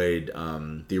enjoyed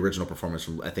the original performance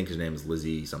from, I think his name is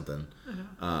Lizzie something.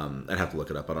 I'd have to look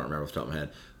it up. I don't remember off the top of my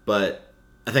head. But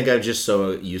I think I'm just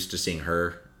so used to seeing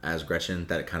her as Gretchen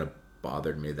that it kind of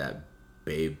bothered me that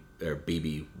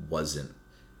BB wasn't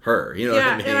her. You know what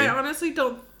I mean? And I honestly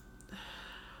don't.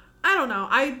 I don't know.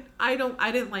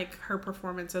 I didn't like her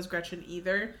performance as Gretchen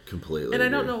either. Completely. And I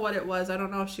don't know what it was. I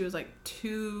don't know if she was like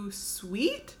too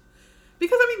sweet,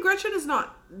 because I mean Gretchen is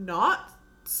not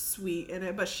sweet in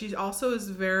it, but she also is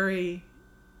very.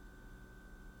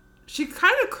 She's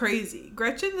kind of crazy.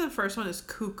 Gretchen, the first one, is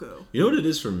cuckoo. You know what it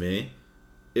is for me?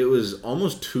 It was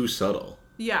almost too subtle.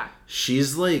 Yeah.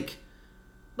 She's like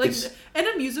in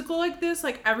a musical like this,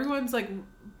 like everyone's like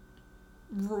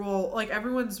role, like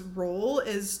everyone's role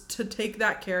is to take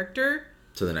that character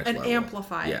to the next and level.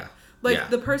 amplify it. Yeah. Like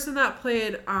the person that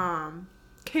played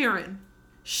Karen,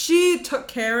 she took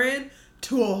Karen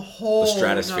to a whole the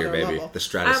stratosphere, baby. level. The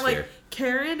stratosphere. And like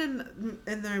Karen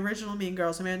in the original Mean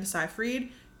Girls, Amanda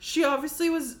Seyfried, she obviously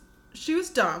was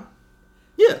dumb.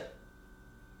 Yeah.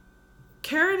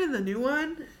 Karen in the new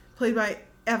one, played by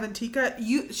Avantika,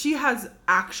 she has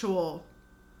actual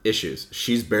issues.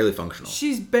 She's barely functional.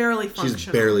 She's barely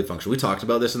functional. We talked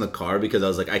about this in the car because I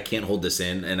was like, I can't hold this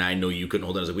in, and I know you couldn't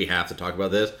hold it. I was like, we have to talk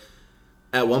about this.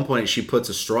 At one point, she puts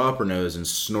a straw up her nose and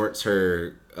snorts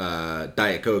her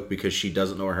Diet Coke because she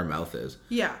doesn't know where her mouth is.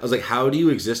 Yeah. I was like, how do you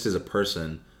exist as a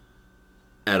person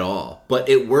at all? But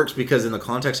it works because in the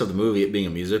context of the movie, it being a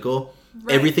musical,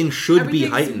 everything should be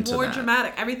heightened to that. More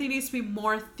dramatic. Everything needs to be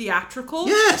more theatrical.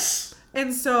 Yes.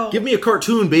 And so, give me a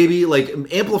cartoon, baby. Like,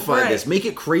 amplify this. Make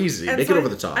it crazy. Make it over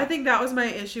the top. I think that was my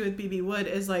issue with BB Wood,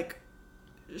 is like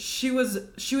she was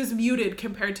muted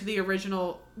compared to the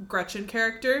original Gretchen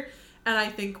character. And I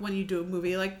think when you do a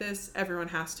movie like this, everyone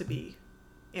has to be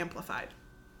amplified.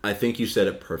 I think you said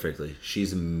it perfectly.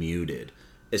 She's muted,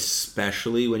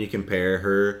 especially when you compare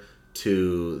her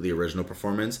to the original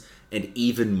performance, and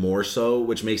even more so,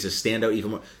 which makes it stand out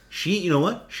even more. You know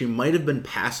what? She might have been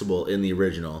passable in the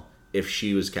original if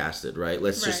she was casted, right?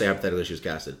 Let's just say hypothetically she was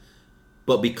casted.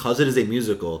 But because it is a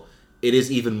musical, it is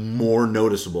even more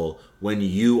noticeable when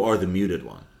you are the muted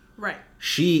one. Right.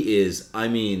 She is, I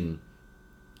mean,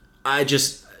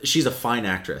 she's a fine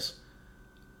actress.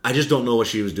 I just don't know what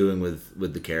she was doing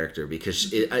with the character,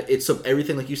 because it's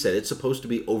everything, like you said, it's supposed to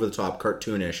be over the top,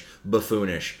 cartoonish,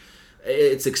 buffoonish.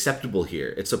 It's acceptable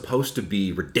here. It's supposed to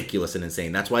be ridiculous and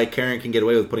insane. That's why Karen can get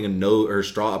away with putting her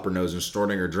straw up her nose and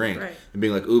snorting her drink and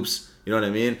being like, oops, you know what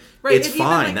I mean? Right. It's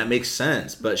fine. That makes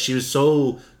sense. But she was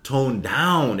so toned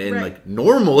down and like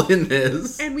normal in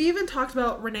this. And we even talked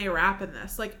about Renee Rapp in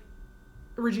this. Like,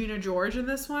 Regina George in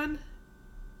this one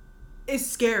is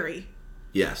scary.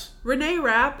 Yes. Renee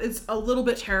Rapp is a little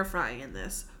bit terrifying in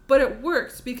this. But it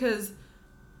works because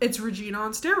it's Regina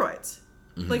on steroids.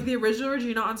 Mm-hmm. Like the original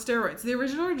Regina on steroids. The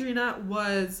original Regina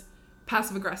was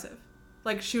passive aggressive.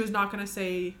 Like, she was not going to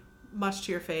say much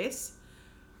to your face.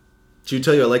 She would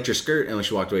tell you, I liked your skirt, and when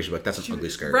she walked away, she'd be like, that's an ugly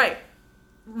skirt. Right.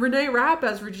 Renee Rapp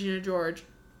as Regina George,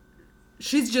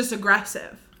 she's just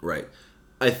aggressive. Right.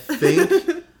 I think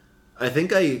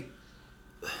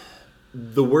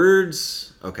the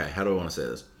words, okay, how do I want to say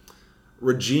this?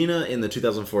 Regina in the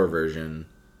 2004 version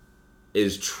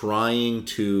is trying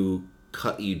to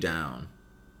cut you down.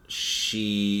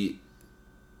 She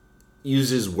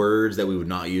uses words that we would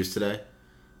not use today,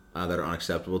 that are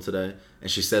unacceptable today, and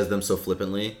she says them so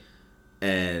flippantly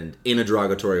and in a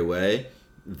derogatory way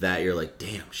that you're like,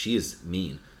 damn, she is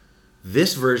mean.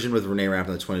 This version with Renee Rapp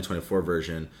in the 2024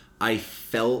 version, I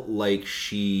felt like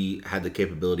she had the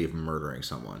capability of murdering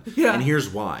someone. Yeah. And here's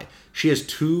why. She has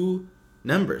two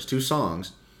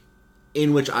songs,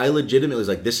 in which I legitimately was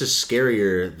like, this is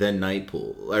scarier than Night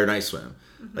Swim.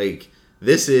 Mm-hmm. Like,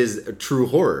 this is a true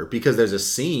horror, because there's a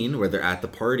scene where they're at the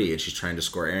party and she's trying to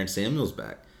score Aaron Samuels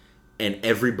back. And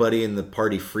everybody in the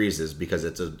party freezes because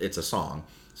it's a song.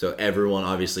 So everyone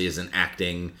obviously isn't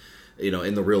acting,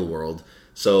 in the real world.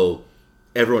 So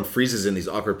everyone freezes in these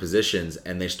awkward positions,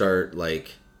 and they start,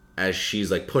 like, as she's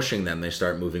like pushing them, they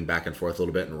start moving back and forth a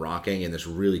little bit and rocking in this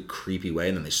really creepy way,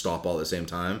 and then they stop all at the same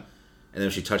time. And then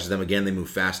when she touches them again, they move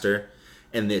faster,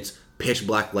 and it's pitch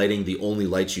black lighting. The only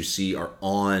lights you see are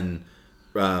on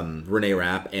Renee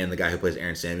Rapp and the guy who plays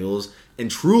Aaron Samuels.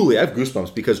 And truly, I have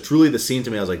goosebumps because truly the scene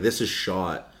to me, I was like, this is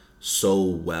shot so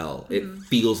well. It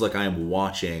feels like I am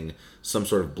watching some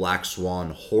sort of Black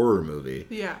Swan horror movie.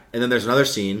 Yeah. And then there's another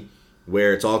scene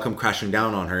where it's all come crashing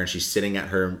down on her, and she's sitting at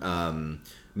her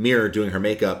mirror doing her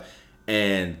makeup,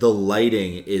 and the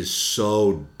lighting is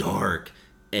so dark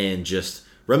and just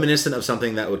reminiscent of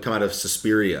something that would come out of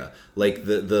Suspiria. Like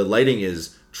the lighting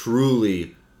is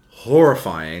truly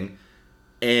horrifying,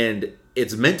 and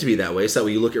it's meant to be that way, so that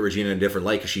when you look at Regina in a different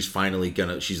light, because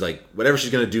she's like, whatever she's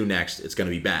gonna do next, it's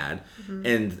gonna be bad.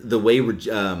 And the way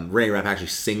Renee Rapp actually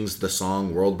sings the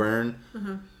song World Burn,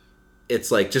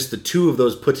 it's like just the two of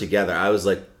those put together. I was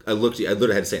like, I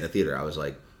literally had to say it in the theater, I was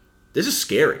like, this is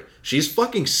scary. She's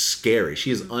fucking scary.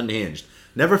 She is unhinged.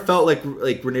 Never felt like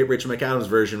Rachel McAdams'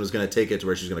 version was gonna take it to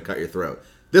where she's gonna cut your throat.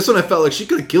 This one I felt like she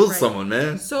could have killed someone,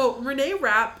 man. So Renee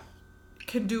Rapp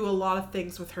can do a lot of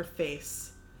things with her face.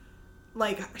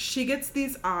 Like, she gets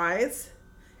these eyes,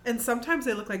 and sometimes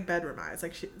they look like bedroom eyes.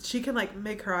 Like, she can, like,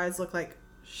 make her eyes look like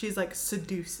she's, like,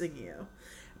 seducing you.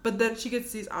 But then she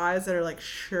gets these eyes that are, like,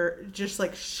 sheer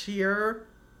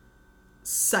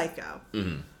psycho.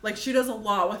 Like, she does a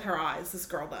lot with her eyes, this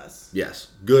girl does. Yes.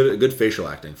 Good facial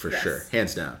acting, for sure.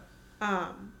 Hands down.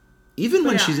 Even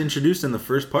when she's introduced in the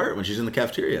first part, when she's in the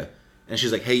cafeteria, and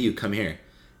she's like, hey, you, come here.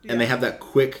 And they have that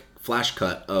quick flash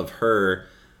cut of her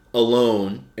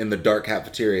alone in the dark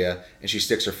cafeteria, and she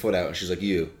sticks her foot out, and she's like,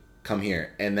 you, come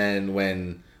here. And then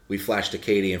when we flash to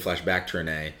Katie and flash back to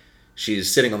Renee, she's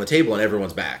sitting on the table, and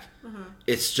everyone's back.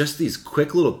 It's just these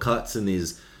quick little cuts and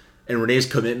Renee's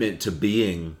commitment to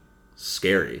being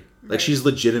scary. Like, she's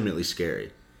legitimately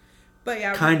scary. But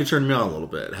yeah, kind of turned me on a little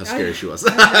bit, how scary she was.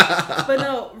 But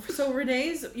no, so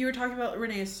you were talking about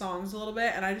Renee's songs a little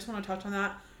bit, and I just want to touch on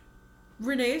that.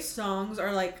 Renee's songs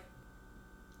are like,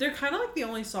 they're kind of like the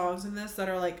only songs in this that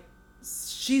are like,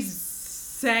 she's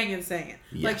sang and sang it.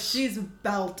 Yes. Like, she's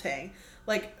belting.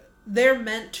 Like, they're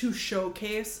meant to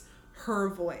showcase her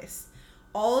voice.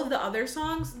 All of the other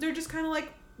songs, they're just kind of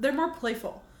like, they're more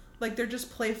playful. Like, they're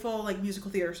just playful, like, musical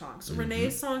theater songs.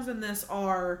 Renee's songs in this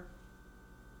they're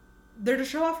to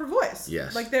show off her voice.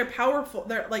 Yes. Like, they're powerful.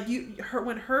 They're like,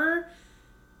 when her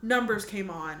numbers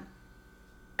came on,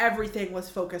 everything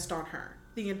was focused on her.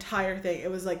 The entire thing. It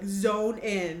was like zone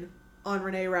in on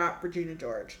Renee Rapp, Regina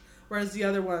George. Whereas the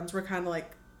other ones were kind of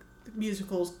like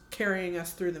musicals carrying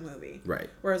us through the movie. Right.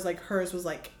 Whereas like hers was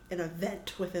like an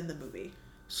event within the movie.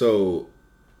 So,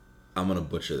 I'm going to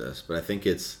butcher this, but I think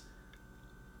it's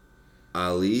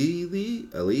Ali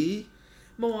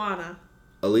Moana.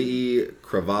 Ali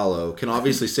Cravalho can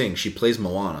obviously sing. She plays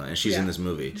Moana, and she's in this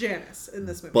movie. Janice in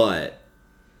this movie. But,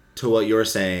 to what you're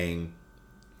saying,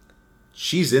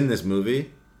 she's in this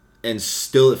movie, and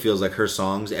still it feels like her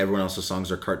songs, everyone else's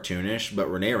songs are cartoonish,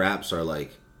 but Renee Rapp's are,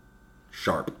 like,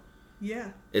 sharp. Yeah.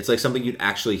 It's like something you'd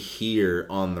actually hear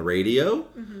on the radio,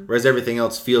 whereas everything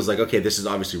else feels like, okay, this is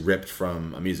obviously ripped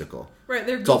from a musical. Right,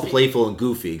 they're goofy. It's all playful and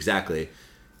goofy, exactly.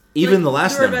 Even like the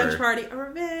last number. A revenge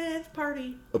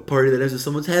party. A party that has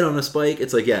someone's head on a spike.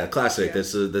 It's like, yeah, classic. Yeah.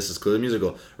 This is clearly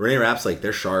musical. Renee Rapp's like,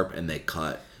 they're sharp and they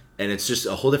cut. And it's just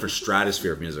a whole different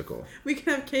stratosphere of musical. We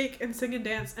can have cake and sing and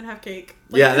dance and have cake.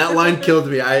 Like, yeah, that line killed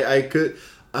me. I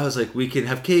was like, we can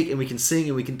have cake and we can sing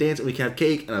and we can dance and we can have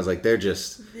cake. And I was like, they're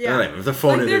just, they're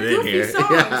phoning it in here. Songs.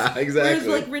 Yeah, exactly.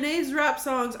 Whereas like Renee's rap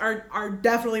songs are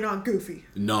definitely not goofy.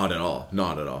 Not at all.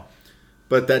 Not at all.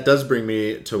 But that does bring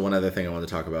me to one other thing I want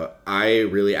to talk about. I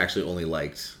really actually only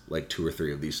liked like 2 or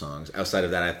 3 of these songs. Outside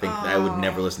of that, I think I would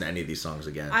never listen to any of these songs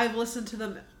again. I've listened to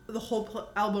them, the whole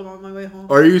album on my way home.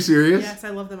 Are you serious? Yes, I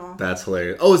love them all. That's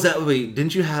hilarious. Oh,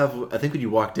 didn't you have, I think when you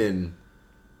walked in,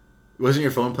 wasn't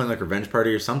your phone playing like Revenge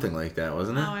Party or something like that,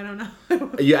 wasn't it? Oh, I don't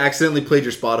know. You accidentally played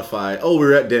your Spotify. Oh, we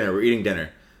were at dinner. We're eating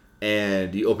dinner.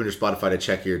 And you opened your Spotify to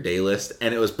check your day list,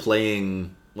 and it was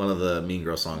playing one of the Mean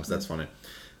Girl songs. That's funny.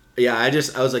 Yeah, I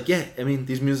was like, yeah, I mean,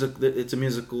 it's a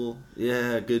musical.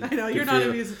 Yeah, good. I know, you're not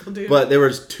a musical dude. But there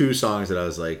was 2 songs that I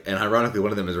was like, and ironically,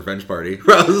 one of them is Revenge Party,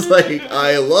 where I was like,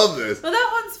 I love this. Well,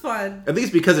 that one's fun. I think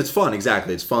it's because it's fun,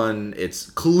 exactly. It's fun.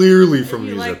 It's clearly from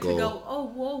musical. Like to go, oh,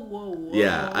 whoa.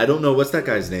 Yeah, I don't know, what's that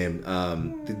guy's name?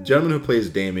 The gentleman who plays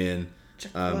Damien,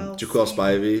 Jaquel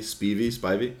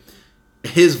Spivey.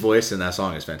 His voice in that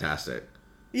song is fantastic.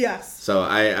 Yes. So,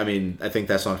 I mean, I think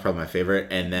that song's probably my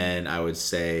favorite. And then I would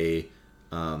say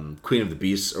Queen of the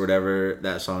Beasts or whatever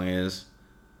that song is.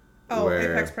 Oh,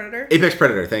 Apex Predator? Apex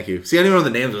Predator, thank you. See, I don't even know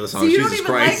the names of the songs. So you Jesus don't even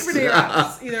Christ. like Renee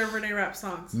Rapp's, either of Renee Rapp's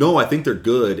songs? No, I think they're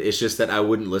good. It's just that I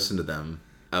wouldn't listen to them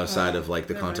outside of like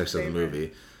the they're my context of the favorite.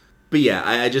 movie. But yeah,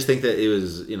 I just think that it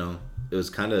was, you know, it was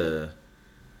kind of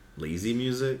lazy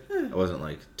music. I wasn't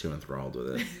like too enthralled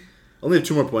with it. I only have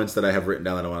 2 more points that I have written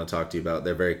down that I want to talk to you about.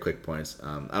 They're very quick points.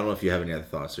 I don't know if you have any other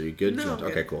thoughts. Are you good? No, I'm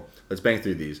good. Okay, cool. Let's bang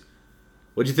through these.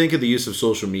 What do you think of the use of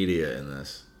social media in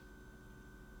this?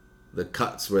 The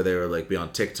cuts where they were like be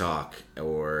on TikTok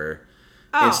or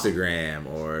Instagram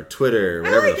or Twitter,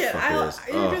 whatever I like the it. fuck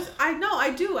it is. Oh. I know,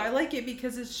 I do. I like it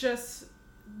because it's just,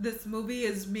 this movie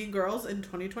is Mean Girls in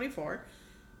 2024.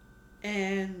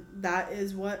 And that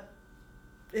is what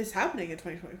is happening in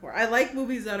 2024. I like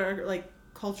movies that are like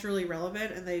culturally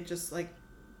relevant and they just like,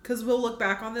 because we'll look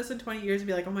back on this in 20 years and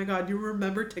be like, oh my god, do you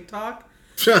remember TikTok?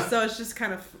 So it's just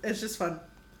kind of, it's just fun.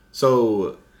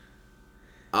 So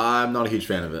I'm not a huge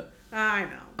fan of it. I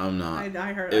know. I'm not.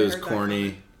 I heard it was that corny.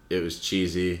 comment. It was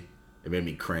cheesy. It made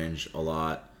me cringe a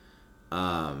lot.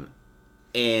 And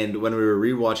when we were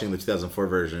rewatching the 2004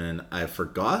 version, I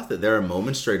forgot that there are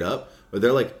moments straight up where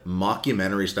they're like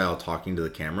mockumentary style talking to the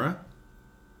camera.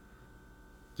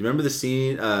 Do you remember the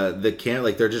scene?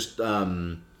 Like they're just. I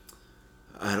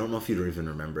don't know if you don't even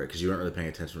remember it because you weren't really paying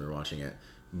attention when we were watching it.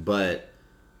 But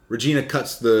Regina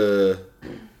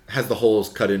has the holes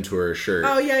cut into her shirt.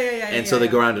 Oh, yeah. And so they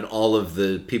go around and all of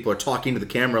the people are talking to the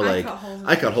camera like,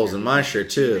 I cut holes in my shirt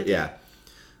too. Yeah.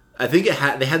 I think they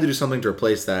had to do something to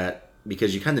replace that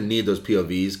because you kind of need those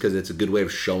POVs because it's a good way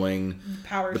of showing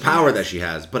the power that she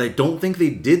has. But I don't think they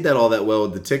did that all that well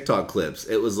with the TikTok clips.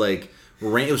 It was like,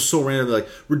 it was so random. Like,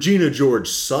 Regina George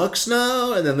sucks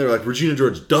now? And then they're like, Regina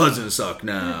George doesn't suck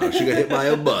now. She got hit by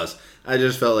a bus. I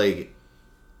just felt like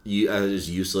I was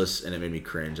useless and it made me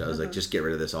cringe. I was like, just get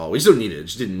rid of this all. We just don't need it.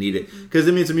 Just didn't need it. Because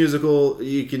I mean, it's a musical.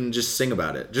 You can just sing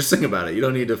about it. Just sing about it. You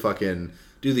don't need to fucking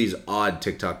do these odd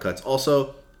TikTok cuts.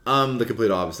 Also, I'm the complete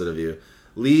opposite of you.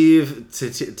 Leave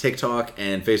TikTok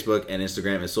and Facebook and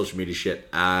Instagram and social media shit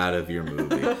out of your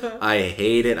movie. I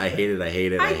hate it. I hate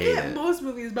it. Most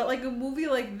movies, but like a movie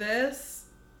like this,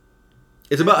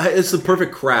 it's the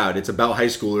perfect crowd. It's about high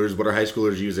schoolers. What are high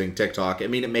schoolers using TikTok? I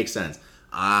mean, it makes sense.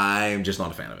 I'm just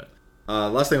not a fan of it.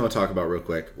 Last thing I want to talk about real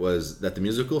quick was that the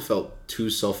musical felt too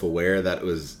self-aware that it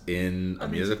was in a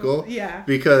musical. Yeah.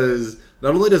 Because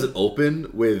not only does it open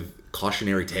with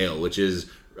Cautionary Tale, which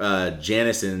is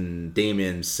Janice and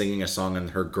Damien singing a song in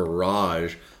her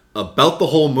garage about the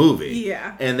whole movie.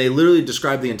 Yeah. And they literally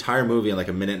describe the entire movie in like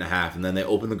a minute and a half, and then they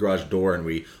open the garage door and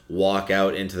we walk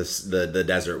out into the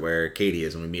desert where Katie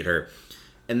is and we meet her.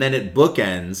 And then it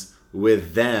bookends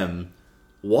with them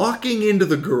walking into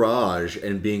the garage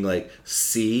and being like,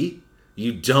 see,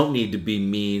 you don't need to be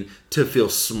mean to feel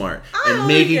smart. And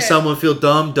making someone feel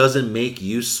dumb doesn't make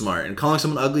you smart. And calling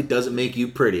someone ugly doesn't make you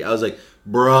pretty. I was like,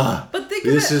 bruh, but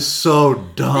this is so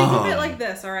dumb. Think of it like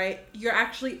this, all right? You're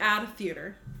actually at a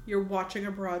theater. You're watching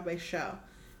a Broadway show.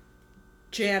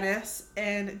 Janice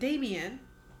and Damien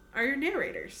are your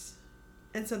narrators.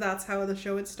 And so that's how the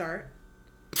show would start.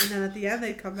 And then at the end,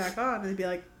 they'd come back on and they'd be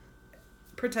like,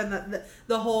 pretend that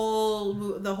the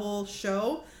whole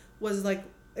show was like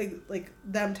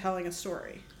them telling a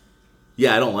story.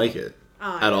 Yeah, I don't like it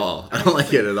at all. I don't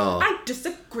like it at all. I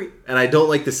disagree. And I don't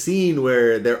like the scene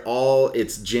where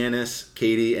it's Janice,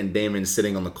 Katie, and Damon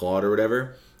sitting on the quad or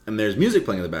whatever, and there's music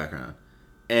playing in the background.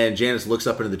 And Janice looks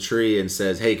up into the tree and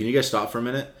says, hey, can you guys stop for a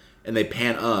minute? And they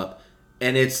pan up,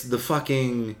 and it's the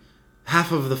fucking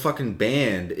half of the fucking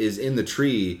band is in the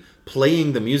tree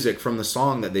playing the music from the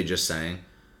song that they just sang.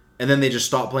 And then they just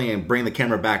stop playing and bring the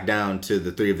camera back down to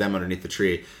the three of them underneath the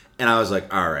tree. And I was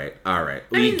like, all right.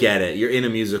 We get it. You're in a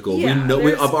musical. Yeah,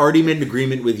 I've already made an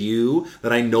agreement with you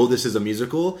that I know this is a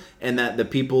musical and that the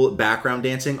people background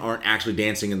dancing aren't actually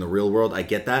dancing in the real world. I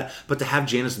get that. But to have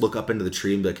Janice look up into the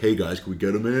tree and be like, hey guys, can we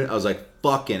get a minute? I was like,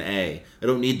 fucking A. I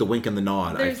don't need the wink and the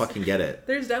nod. I fucking get it.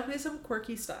 There's definitely some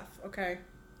quirky stuff, okay?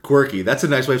 Quirky. That's a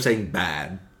nice way of saying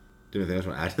bad. Do you have anything else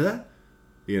you want to add to that?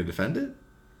 You gonna defend it?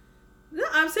 No,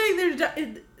 I'm saying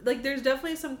there's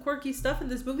definitely some quirky stuff in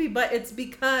this movie, but it's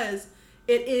because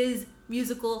it is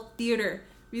musical theater.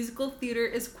 Musical theater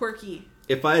is quirky.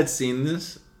 If I had seen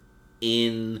this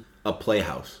in a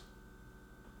playhouse,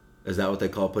 is that what they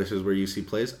call places where you see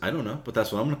plays? I don't know, but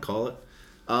that's what I'm going to call it.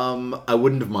 I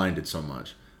wouldn't have minded so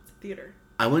much. It's theater.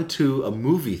 I went to a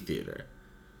movie theater.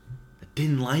 I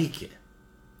didn't like it.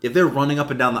 If they're running up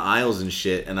and down the aisles and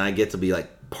shit, and I get to be like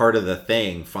part of the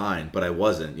thing, fine, but I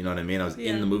wasn't. You know what I mean? I was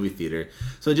in the movie theater.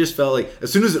 So it just felt like,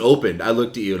 as soon as it opened, I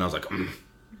looked at you and I was like,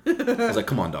 I was like,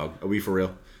 come on, dog. Are we for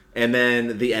real? And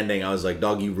then the ending, I was like,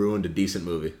 dog, you ruined a decent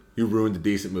movie. You ruined a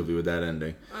decent movie with that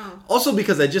ending. Oh. Also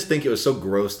because I just think it was so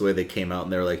gross the way they came out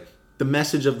and they were like, the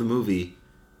message of the movie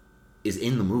is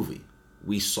in the movie.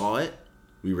 We saw it.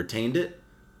 We retained it.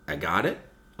 I got it.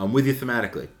 I'm with you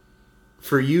thematically.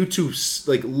 For you to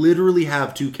like literally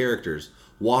have two characters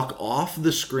walk off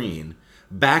the screen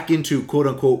back into quote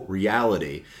unquote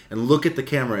reality and look at the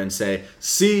camera and say,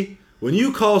 see, when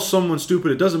you call someone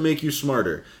stupid, it doesn't make you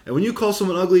smarter. And when you call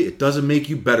someone ugly, it doesn't make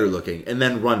you better looking. And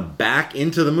then run back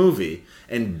into the movie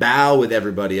and bow with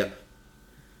everybody up.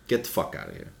 Get the fuck out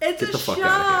of here. It's Get a the fuck show.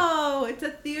 Out of here. It's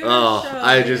a theater Oh, show.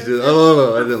 I just did. It's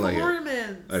Oh, a I didn't like it.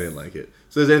 performance. I didn't like it.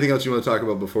 So is there anything else you want to talk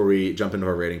about before we jump into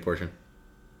our rating portion?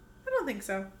 I don't think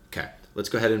so. Okay, let's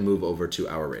go ahead and move over to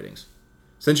our ratings.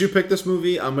 Since you picked this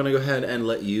movie, I'm going to go ahead and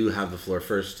let you have the floor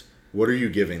first. What are you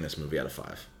giving this movie out of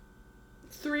 5?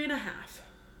 3.5.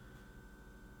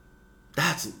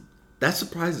 That's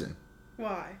surprising.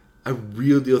 Why? I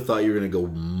really thought you were going to go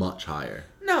much higher.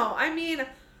 No, I mean,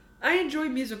 I enjoy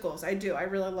musicals. I do. I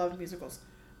really love musicals.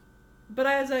 But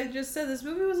as I just said, this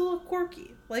movie was a little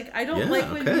quirky. Like, I don't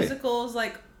like when musicals,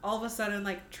 like, all of a sudden,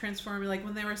 like, transform. Like,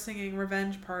 when they were singing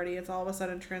Revenge Party, it's all of a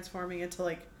sudden transforming into,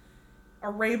 like, a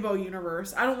rainbow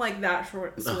universe. I don't like that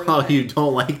sort of Oh, thing. you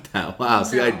don't like that? Wow.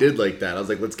 See, I No. did like that. I was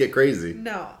like, let's get crazy.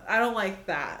 No, I don't like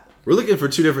that. We're looking for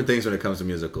two different things when it comes to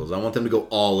musicals. I want them to go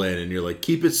all in, and you're like,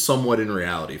 keep it somewhat in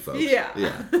reality, folks. Yeah.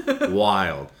 Yeah.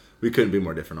 Wild. We couldn't be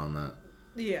more different on that.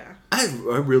 Yeah. I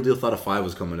real deal thought a 5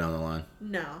 was coming down the line.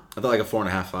 No. I thought like a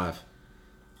 4.5, 5.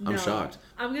 I'm No. shocked.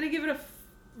 I'm going to give it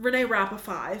Renee Rapp a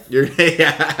 5.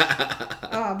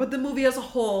 Yeah. But the movie as a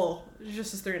whole,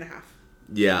 just as 3.5.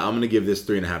 Yeah, I'm gonna give this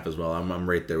 3.5 as well. I'm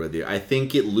right there with you. I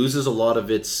think it loses a lot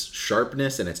of its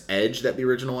sharpness and its edge that the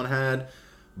original one had,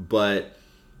 but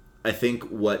I think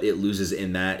what it loses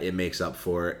in that it makes up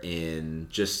for in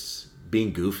just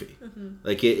being goofy. Mm-hmm.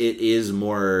 Like it is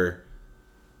more.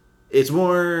 It's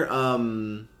more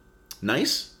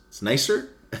nice. It's nicer.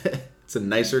 It's a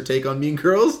nicer take on Mean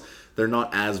Girls. They're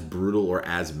not as brutal or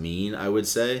as mean, I would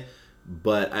say,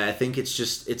 but I think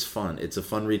it's fun. It's a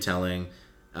fun retelling.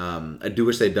 I do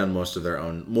wish they'd done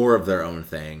more of their own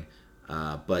thing.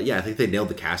 But yeah, I think they nailed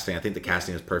the casting. I think the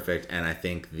casting is perfect, and I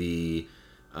think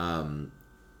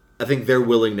I think their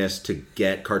willingness to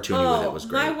get cartoony with it was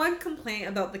great. My one complaint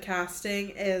about the casting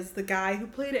is the guy who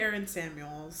played Aaron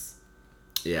Samuels.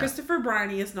 Yeah. Christopher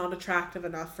Briney is not attractive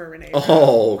enough for Renee.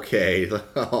 Oh, okay.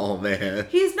 Oh, man.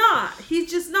 He's not.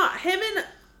 He's just not. Him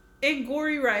and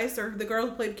Gory Rice, or the girl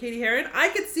who played Katie Heron, I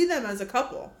could see them as a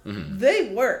couple. Mm-hmm.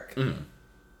 They work. Mm-hmm.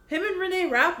 Him and Renee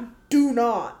Rapp do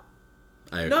not.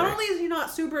 I agree. Not only is he not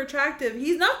super attractive,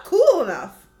 he's not cool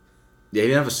enough. Yeah, he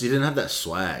didn't have that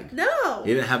swag. No.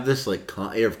 He didn't have this like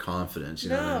air of confidence.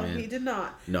 You know what I mean? No, he did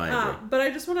not. No, I agree. But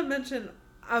I just want to mention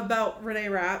about Renee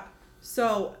Rapp.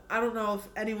 So I don't know if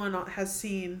anyone has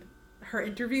seen her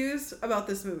interviews about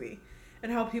this movie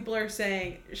and how people are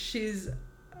saying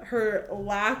her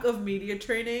lack of media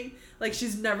training, like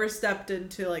she's never stepped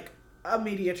into like a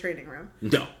media training room.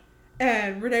 No.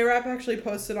 And Renee Rapp actually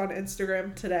posted on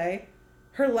Instagram today,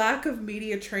 her lack of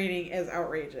media training is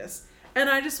outrageous.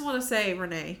 And I just want to say,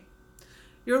 Renee,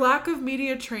 your lack of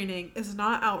media training is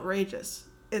not outrageous.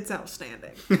 It's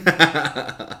outstanding.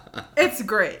 It's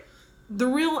great.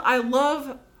 I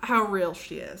love how real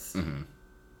she is. Mm-hmm.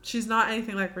 She's not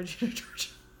anything like Regina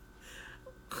George.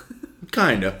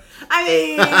 Kinda.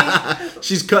 I mean,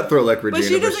 she's cutthroat like Regina, but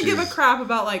she doesn't give a crap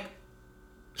about like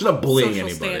she's not bullying social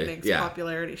anybody. standings,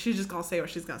 popularity. She's just gonna say what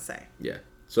she's gonna say. Yeah.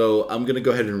 So I'm gonna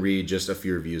go ahead and read just a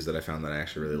few reviews that I found that I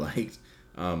actually really liked.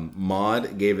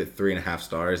 Maud gave it 3.5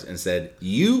 stars and said,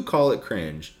 "You call it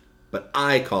cringe, but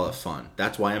I call it fun.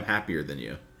 That's why I'm happier than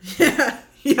you." Yeah.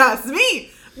 Yes,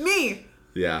 me.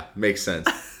 Yeah, makes sense.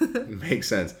 Makes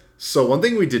sense. So one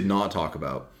thing we did not talk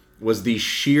about was the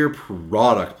sheer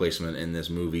product placement in this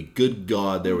movie. Good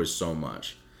God, there was so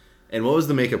much. And what was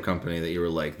the makeup company that you were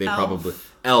like,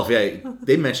 Elf, yeah.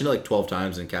 They mentioned it like 12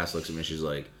 times, and Cass looks at me and she's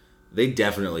like, they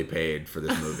definitely paid for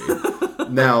this movie.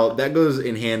 Now, that goes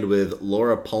in hand with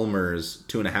Laura Palmer's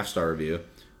 2.5-star review,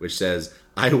 which says,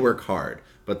 I work hard,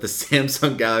 but the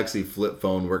Samsung Galaxy flip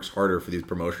phone works harder for these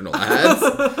promotional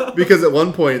ads. Because at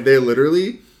one point, they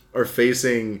literally are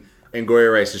facing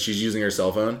Angouria Rice, and she's using her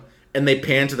cell phone, and they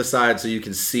pan to the side so you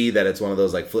can see that it's one of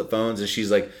those like flip phones, and she's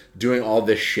like doing all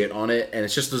this shit on it, and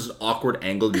it's just this awkward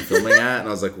angle to be filming at, and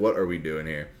I was like, what are we doing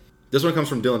here? This one comes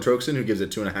from Dylan Troxon, who gives it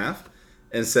 2.5,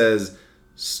 and says,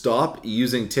 stop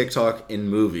using TikTok in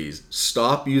movies.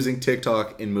 Stop using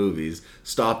TikTok in movies.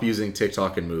 Stop using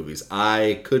TikTok in movies.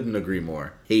 I couldn't agree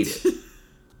more. Hate it.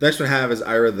 The next one I have is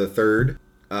Ira the Third,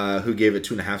 who gave it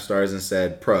 2.5 stars and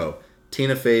said, Pro,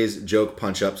 Tina Fey's joke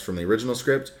punch-ups from the original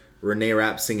script, Renee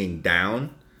Rapp singing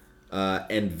Down,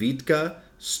 and Vitka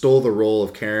stole the role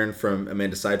of Karen from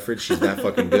Amanda Seyfried. She's that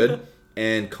fucking good.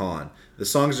 And Con. The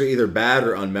songs are either bad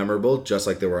or unmemorable, just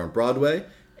like they were on Broadway,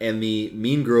 and the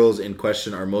mean girls in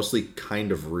question are mostly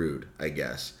kind of rude, I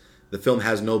guess. The film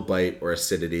has no bite or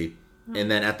acidity.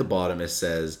 And then at the bottom it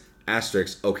says,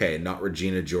 asterisk, okay, not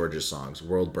Regina George's songs.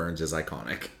 World Burns is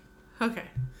iconic. Okay.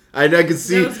 I could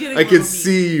see. I could mean.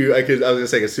 see you. I was gonna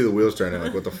say I could see the wheels turning.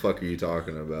 Like, what the fuck are you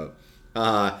talking about?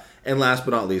 And last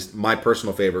but not least, my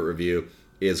personal favorite review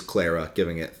is Clara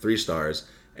giving it 3 stars,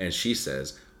 and she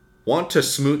says, "Want to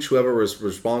smooch whoever was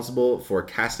responsible for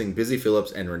casting Busy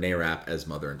Phillips and Renee Rapp as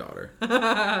mother and daughter,"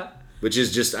 which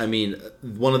is just, I mean,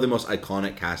 one of the most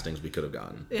iconic castings we could have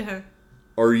gotten. Yeah.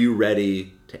 Are you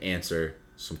ready to answer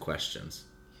some questions?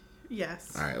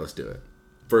 Yes. All right, let's do it.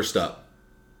 First up.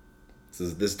 This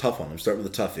is a tough one. I'm starting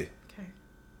with a toughie. Okay.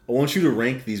 I want you to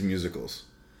rank these musicals.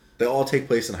 They all take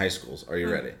place in high schools. Are you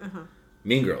ready?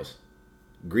 Mean Girls,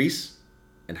 Grease,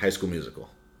 and High School Musical.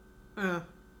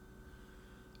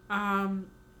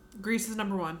 Grease is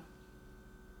number 1.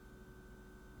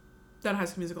 Then High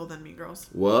School Musical, then Mean Girls.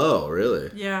 Whoa,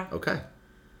 really? Yeah. Okay.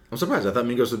 I'm surprised. I thought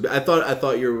Mean Girls would be... I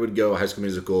thought you would go High School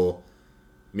Musical,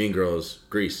 Mean Girls,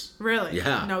 Grease. Really?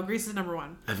 Yeah. No, Grease is number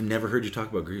 1. I've never heard you talk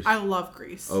about Grease. I love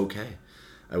Grease. Okay.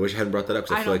 I wish I hadn't brought that up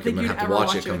because I feel like I'm going to have to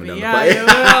watch it coming down the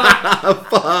pipe.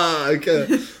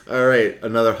 Fuck. All right.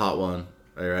 Another hot one.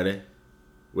 Are you ready?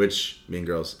 Which Mean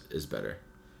Girls is better?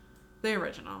 The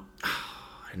original.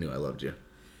 I knew I loved you.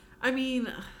 I mean,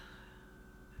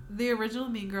 the original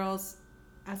Mean Girls,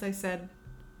 as I said,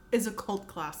 is a cult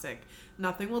classic.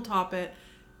 Nothing will top it.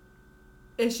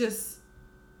 It's just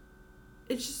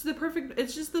the perfect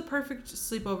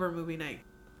sleepover movie night.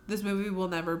 This movie will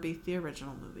never beat the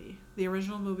original movie. The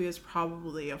original movie is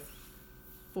probably a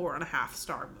 4.5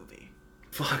 star movie.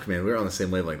 Fuck, man, we were on the same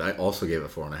wavelength. I also gave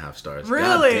it 4.5 stars.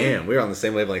 Really? God damn, we were on the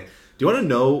same wavelength. Do you want to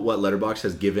know what Letterboxd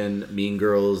has given Mean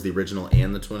Girls, the original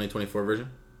and the 2024 version?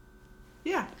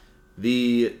 Yeah.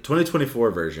 The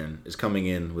 2024 version is coming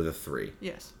in with a 3.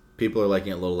 Yes. People are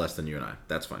liking it a little less than you and I.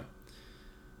 That's fine.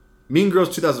 Mean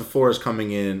Girls 2004 is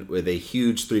coming in with a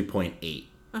huge 3.8,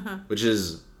 which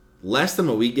is less than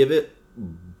what we give it,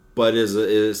 but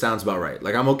it sounds about right.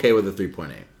 Like, I'm okay with a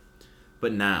 3.8.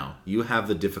 But now, you have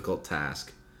the difficult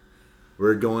task.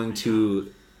 We're going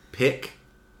to pick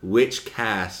which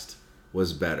cast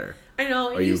was better. I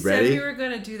know. Are you ready? Said we were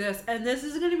going to do this, and this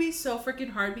is going to be so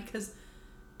freaking hard because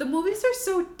the movies are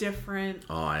so different.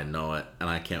 Oh, I know it, and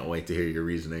I can't wait to hear your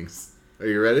reasonings. Are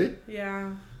you ready?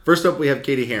 Yeah. First up, we have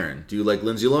Katie Heron. Do you like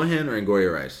Lindsay Lohan or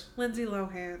Angouria Rice? Lindsay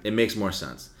Lohan. It makes more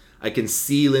sense. I can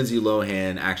see Lindsay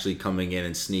Lohan actually coming in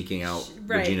and sneaking out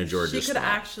Regina George's She could spot.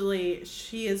 actually...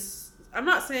 She is... I'm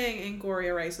not saying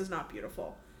Angouria Rice is not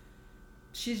beautiful.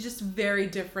 She's just very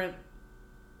different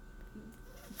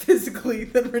physically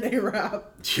than Renee Rapp.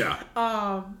 Yeah.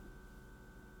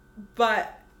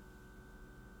 But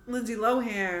Lindsay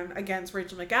Lohan against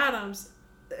Rachel McAdams,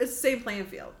 it's the same playing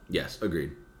field. Yes,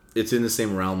 agreed. It's in the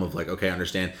same realm of like, okay, I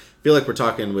understand. I feel like we're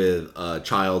talking with a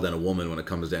child and a woman when it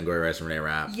comes to Angouria Rice and Renee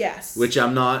Rapp. Yes. Which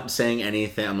I'm not saying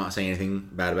anything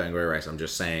bad about Angouria Rice. I'm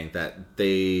just saying that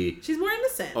she's more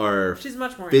innocent. She's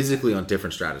much more physically on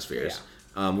different stratospheres.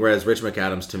 Yeah. Whereas Rachel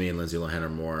McAdams to me and Lindsay Lohan are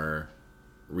more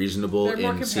reasonable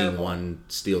in seeing one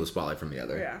steal the spotlight from the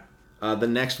other. Yeah. The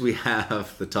next we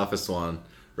have the toughest one,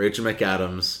 Rachel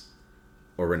McAdams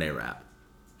or Renee Rapp.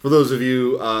 For those of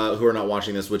you who are not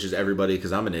watching this, which is everybody,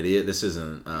 because I'm an idiot, this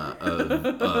isn't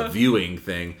a viewing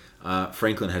thing.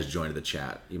 Franklin has joined the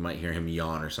chat. You might hear him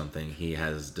yawn or something. He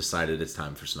has decided it's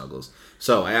time for Snuggles.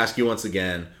 So I ask you once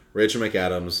again, Rachel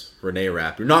McAdams, Renee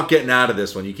Rapp. You're not getting out of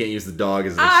this one. You can't use the dog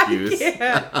as an excuse. I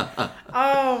can't.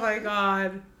 Oh my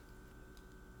god.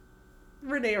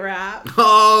 Renee Rapp.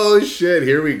 Oh shit,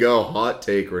 here we go. Hot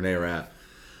take, Renee Rapp.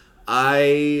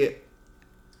 I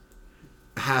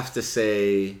have to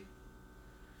say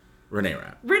Renee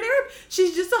Rapp. Renee Rapp,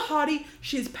 she's just a hottie.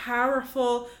 She's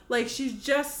powerful. Like, she's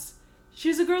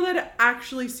a girl that I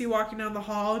actually see walking down the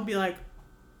hall and be like,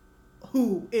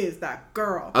 who is that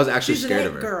girl? I was actually scared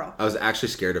of her. Girl. I was actually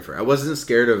scared of her. I wasn't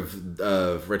scared of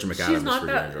Rachel McAdams. She's not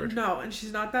that, no, and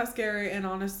she's not that scary. And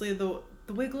honestly, the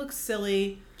wig looks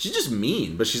silly. She's just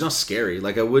mean, but she's not scary.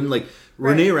 Like, I wouldn't, like,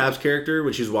 Renee Rapp's character,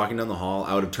 when she was walking down the hall,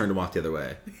 I would have turned and walked the other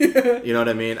way. You know what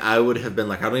I mean? I would have been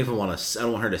like, I don't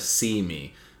want her to see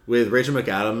me. With Rachel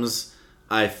McAdams,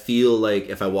 I feel like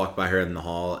if I walked by her in the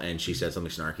hall and she said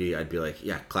something snarky, I'd be like,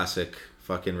 yeah, classic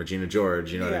fucking Regina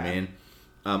George, you know what I mean?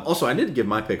 Also, I need to give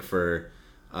my pick for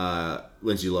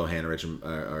Lindsay Lohan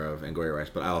or Angouria Rice,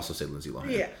 but I also say Lindsay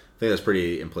Lohan. Yeah. I think that's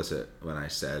pretty implicit when I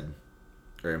said,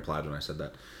 or implied when I said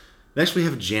that. Next, we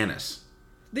have Janice.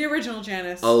 The original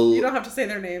Janice. Oh. You don't have to say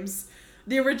their names.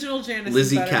 The original Janice.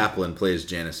 Lizzie is better. Kaplan plays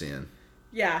Janice Ian.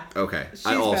 Yeah. Okay. She's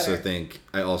I also better.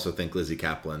 think Lizzie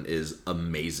Kaplan is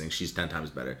amazing. She's 10 times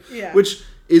better. Yeah. Which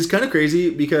is kind of crazy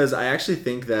because I actually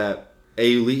think that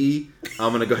Aulii,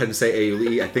 I'm gonna go ahead and say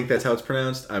Aulii. I think that's how it's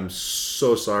pronounced. I'm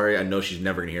so sorry. I know she's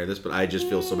never gonna hear this, but I just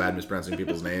feel so bad mispronouncing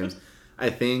people's names. I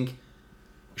think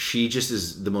she just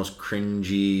is the most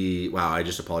cringy. Wow, I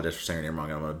just apologize for saying her name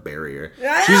wrong. I'm gonna bury her.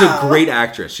 She's a great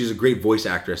actress. She's a great voice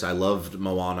actress. I loved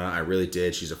Moana. I really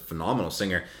did. She's a phenomenal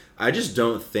singer. I just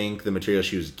don't think the material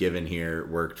she was given here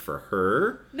worked for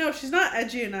her. No, she's not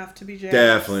edgy enough to be Janice.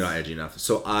 Definitely not edgy enough.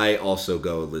 So I also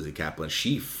go with Lizzie Kaplan.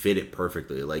 She fit it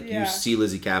perfectly. Like, Yeah. you see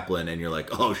Lizzie Kaplan and you're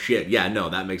like, oh shit, yeah, no,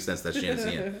 that makes sense. That's Janice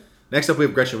Ian. Next up, we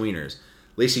have Gretchen Wieners.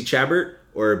 Lacey Chabert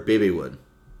or Bebe Wood?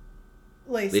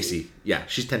 Lacey. Yeah,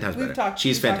 she's 10 times better.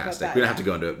 She's fantastic. We don't have to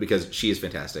go into it because she is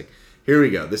fantastic. Here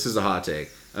we go. This is a hot take.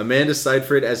 Amanda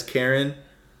Seyfried as Karen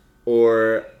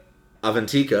or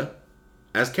Avantika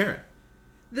as Karen.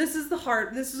 This is a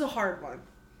hard one.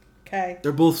 Okay.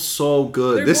 They're both so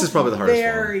good. This is probably the hardest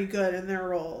one. Very good in their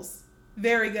roles.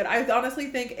 Very good. I honestly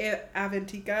think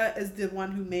Avantika is the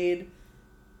one who made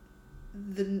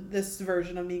this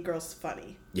version of Mean Girls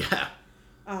funny. Yeah.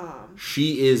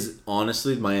 She is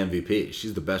honestly my MVP.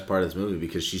 She's the best part of this movie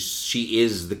because she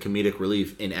is the comedic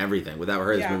relief in everything. Without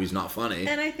her, this movie's not funny.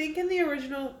 And I think in the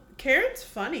original, Karen's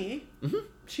funny. Mm-hmm.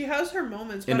 She has her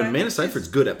moments. And Amanda Seyfried's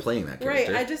good at playing that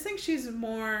character. Right. I just think she's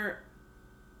more...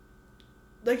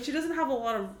 Like, she doesn't have a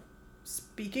lot of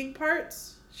speaking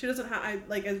parts. She doesn't have,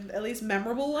 at least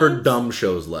memorable ones. Her dumb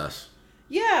shows less.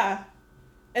 Yeah.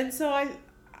 And so I...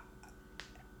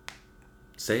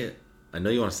 Say it. I know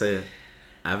you want to say it.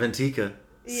 Avantika.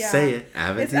 Yeah. Say it.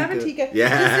 Avantika. It's Avantika. Yeah.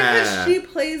 Just because she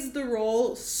plays the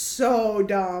role so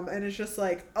dumb. And it's just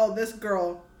like, oh, this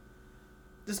girl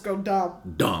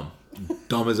dumb.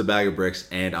 Dumb as a bag of bricks,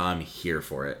 and I'm here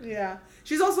for it. Yeah.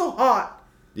 She's also hot.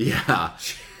 Yeah.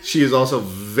 She is also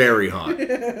very hot.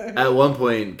 At one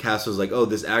point, Cass was like, oh,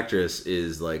 this actress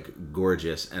is, like,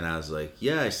 gorgeous. And I was like,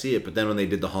 yeah, I see it. But then when they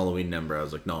did the Halloween number, I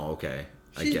was like, no, okay.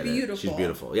 I get it. She's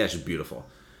beautiful. Yeah, she's beautiful.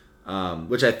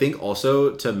 Which I think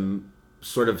also to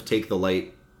sort of keep the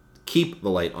light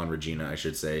on Regina, I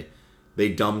should say, they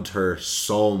dumbed her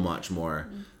so much more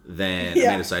than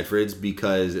Amanda Seyfried's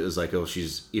because it was like, oh,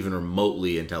 she's even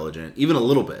remotely intelligent, even a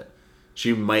little bit.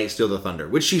 She might steal the thunder,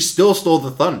 which she still stole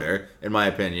the thunder, in my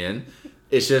opinion.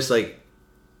 It's just like,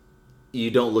 you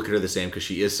don't look at her the same because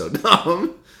she is so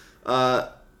dumb.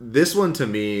 This one to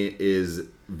me is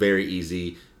very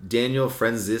easy. Daniel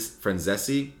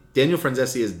Franzese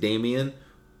as Damien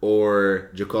or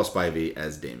Jacob Spivey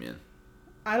as Damien?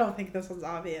 I don't think this one's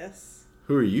obvious.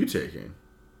 Who are you taking?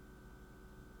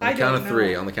 On the count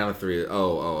of three.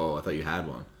 Oh, I thought you had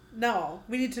one. No,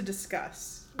 we need to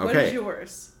discuss. Okay. What is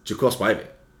yours? Jacob Spivey.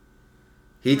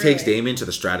 He takes Damien to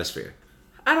the stratosphere.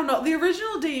 I don't know. The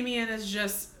original Damien is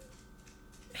just...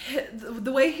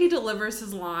 The way he delivers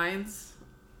his lines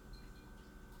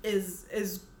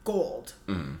is gold.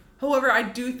 Mm. However, I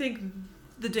do think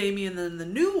the Damien in the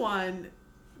new one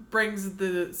brings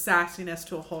the sassiness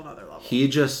to a whole nother level.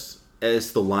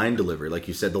 It's the line delivery. Like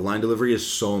you said, the line delivery is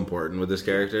so important with this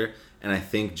character. And I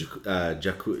think Jacob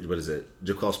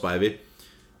Spivey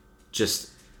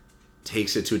just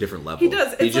takes it to a different level. He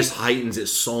does. He just heightens it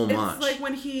so much. It's like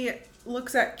when he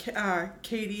looks at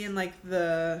Katie in like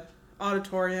the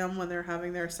auditorium when they're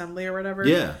having their assembly or whatever.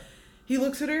 Yeah. He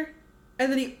looks at her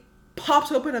and then he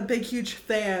pops open a big huge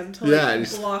fan to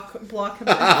block him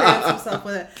and fans himself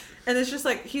with it. And it's just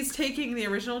like he's taking the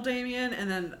original Damien and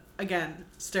then again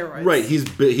steroids. Right, he's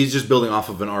just building off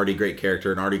of an already great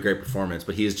character, an already great performance,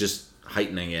 but he's just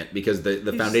heightening it because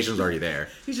the foundation's already there.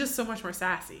 He's just so much more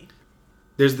sassy.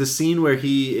 There's the scene where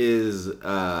he is in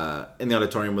the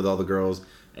auditorium with all the girls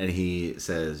and he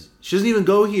says, "She doesn't even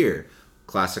go here."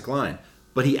 Classic line.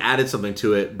 But he added something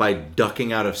to it by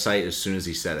ducking out of sight as soon as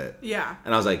he said it. Yeah.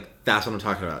 And I was like, that's what I'm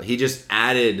talking about. He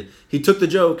took the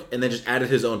joke and then just added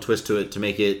his own twist to it to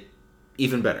make it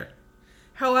even better.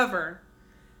 However,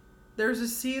 there's a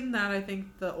scene that I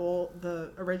think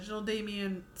the original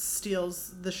Damien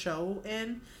steals the show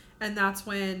in, and that's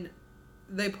when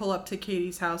they pull up to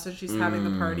Katie's house and she's having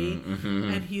the party,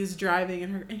 and he's driving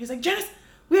and he's like, "Janice,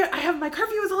 I have my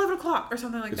curfew is 11 o'clock or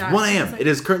something like that." It's 1 a.m. It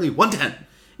is currently 1:10.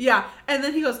 Yeah, and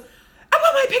then he goes, "I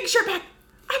want my pink shirt back.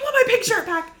 I want my pink shirt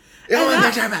back." I want my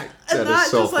pink shirt back. That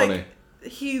is so funny.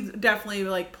 He definitely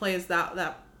like plays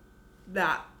that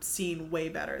that scene way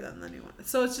better than the new one.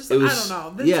 So it's just, It was- I don't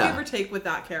know. This yeah. give or take with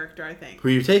that character, I think. Who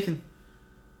are you taking?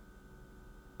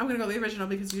 I'm going to go the original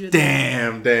because you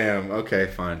did. Damn. Okay,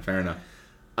 fine. Fair enough.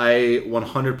 I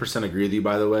 100% agree with you,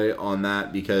 by the way, on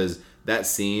that, because that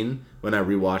scene, when I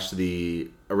rewatched the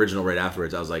original right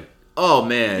afterwards, I was like, oh,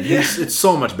 man, it's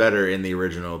so much better in the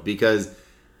original, because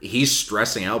he's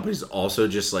stressing out, but he's also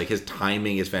just, like, his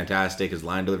timing is fantastic, his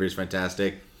line delivery is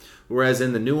fantastic. Whereas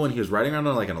in the new one, he was riding around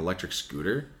on, like, an electric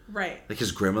scooter. Right. Like,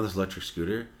 his grandmother's electric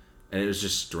scooter. And it was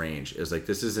just strange. It was like,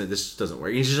 this doesn't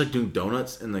work. He's just like doing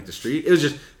donuts in like the street.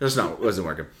 It wasn't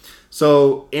working.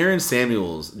 So Aaron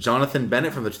Samuels, Jonathan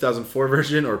Bennett from the 2004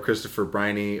 version, or Christopher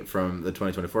Briney from the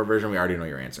 2024 version. We already know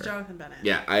your answer. Jonathan Bennett.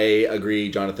 Yeah, I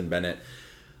agree. Jonathan Bennett.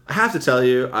 I have to tell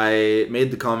you, I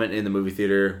made the comment in the movie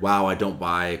theater, wow, I don't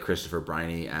buy Christopher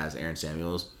Briney as Aaron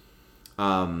Samuels.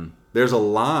 There's a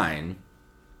line.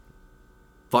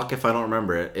 Fuck if I don't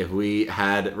remember it. If we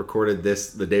had recorded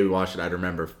this the day we watched it, I'd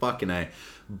remember. Fucking A.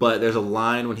 But there's a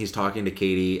line when he's talking to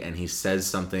Katie and he says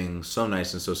something so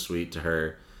nice and so sweet to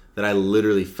her that I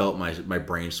literally felt my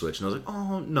brain switch. And I was like,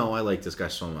 oh, no, I like this guy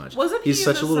so much. Wasn't he's he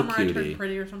such in a the little Summer I cutie. Turned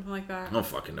Pretty or something like that? I don't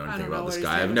fucking know anything I don't about know this what he's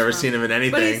guy. I've famous never from. seen him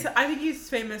in But anything. I think he's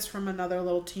famous from another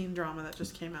little teen drama that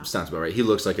just came out. Sounds about right. He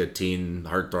looks like a teen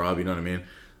heartthrob, you know what I mean?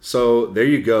 So there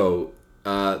you go.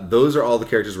 Those are all the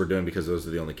characters we're doing because those are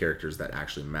the only characters that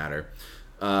actually matter.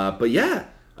 But yeah,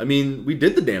 I mean, we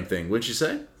did the damn thing, wouldn't you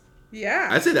say? Yeah.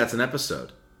 I'd say that's an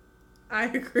episode. I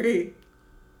agree.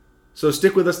 So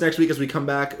stick with us next week as we come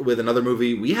back with another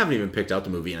movie. We haven't even picked out the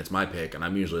movie, and it's my pick, and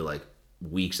I'm usually like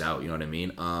weeks out, you know what I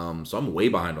mean? So I'm way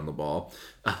behind on the ball.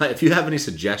 If you have any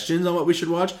suggestions on what we should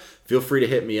watch, feel free to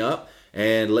hit me up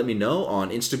and let me know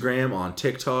on Instagram, on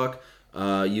TikTok.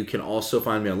 You can also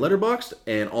find me on Letterboxd,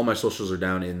 and all my socials are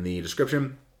down in the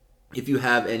description. If you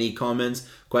have any comments,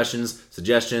 questions,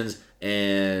 suggestions,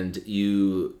 and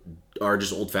you are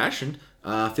just old-fashioned,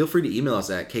 feel free to email us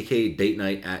at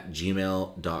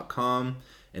kkdatenight@gmail.com.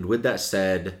 And with that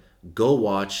said, go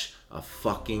watch a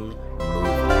fucking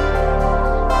movie.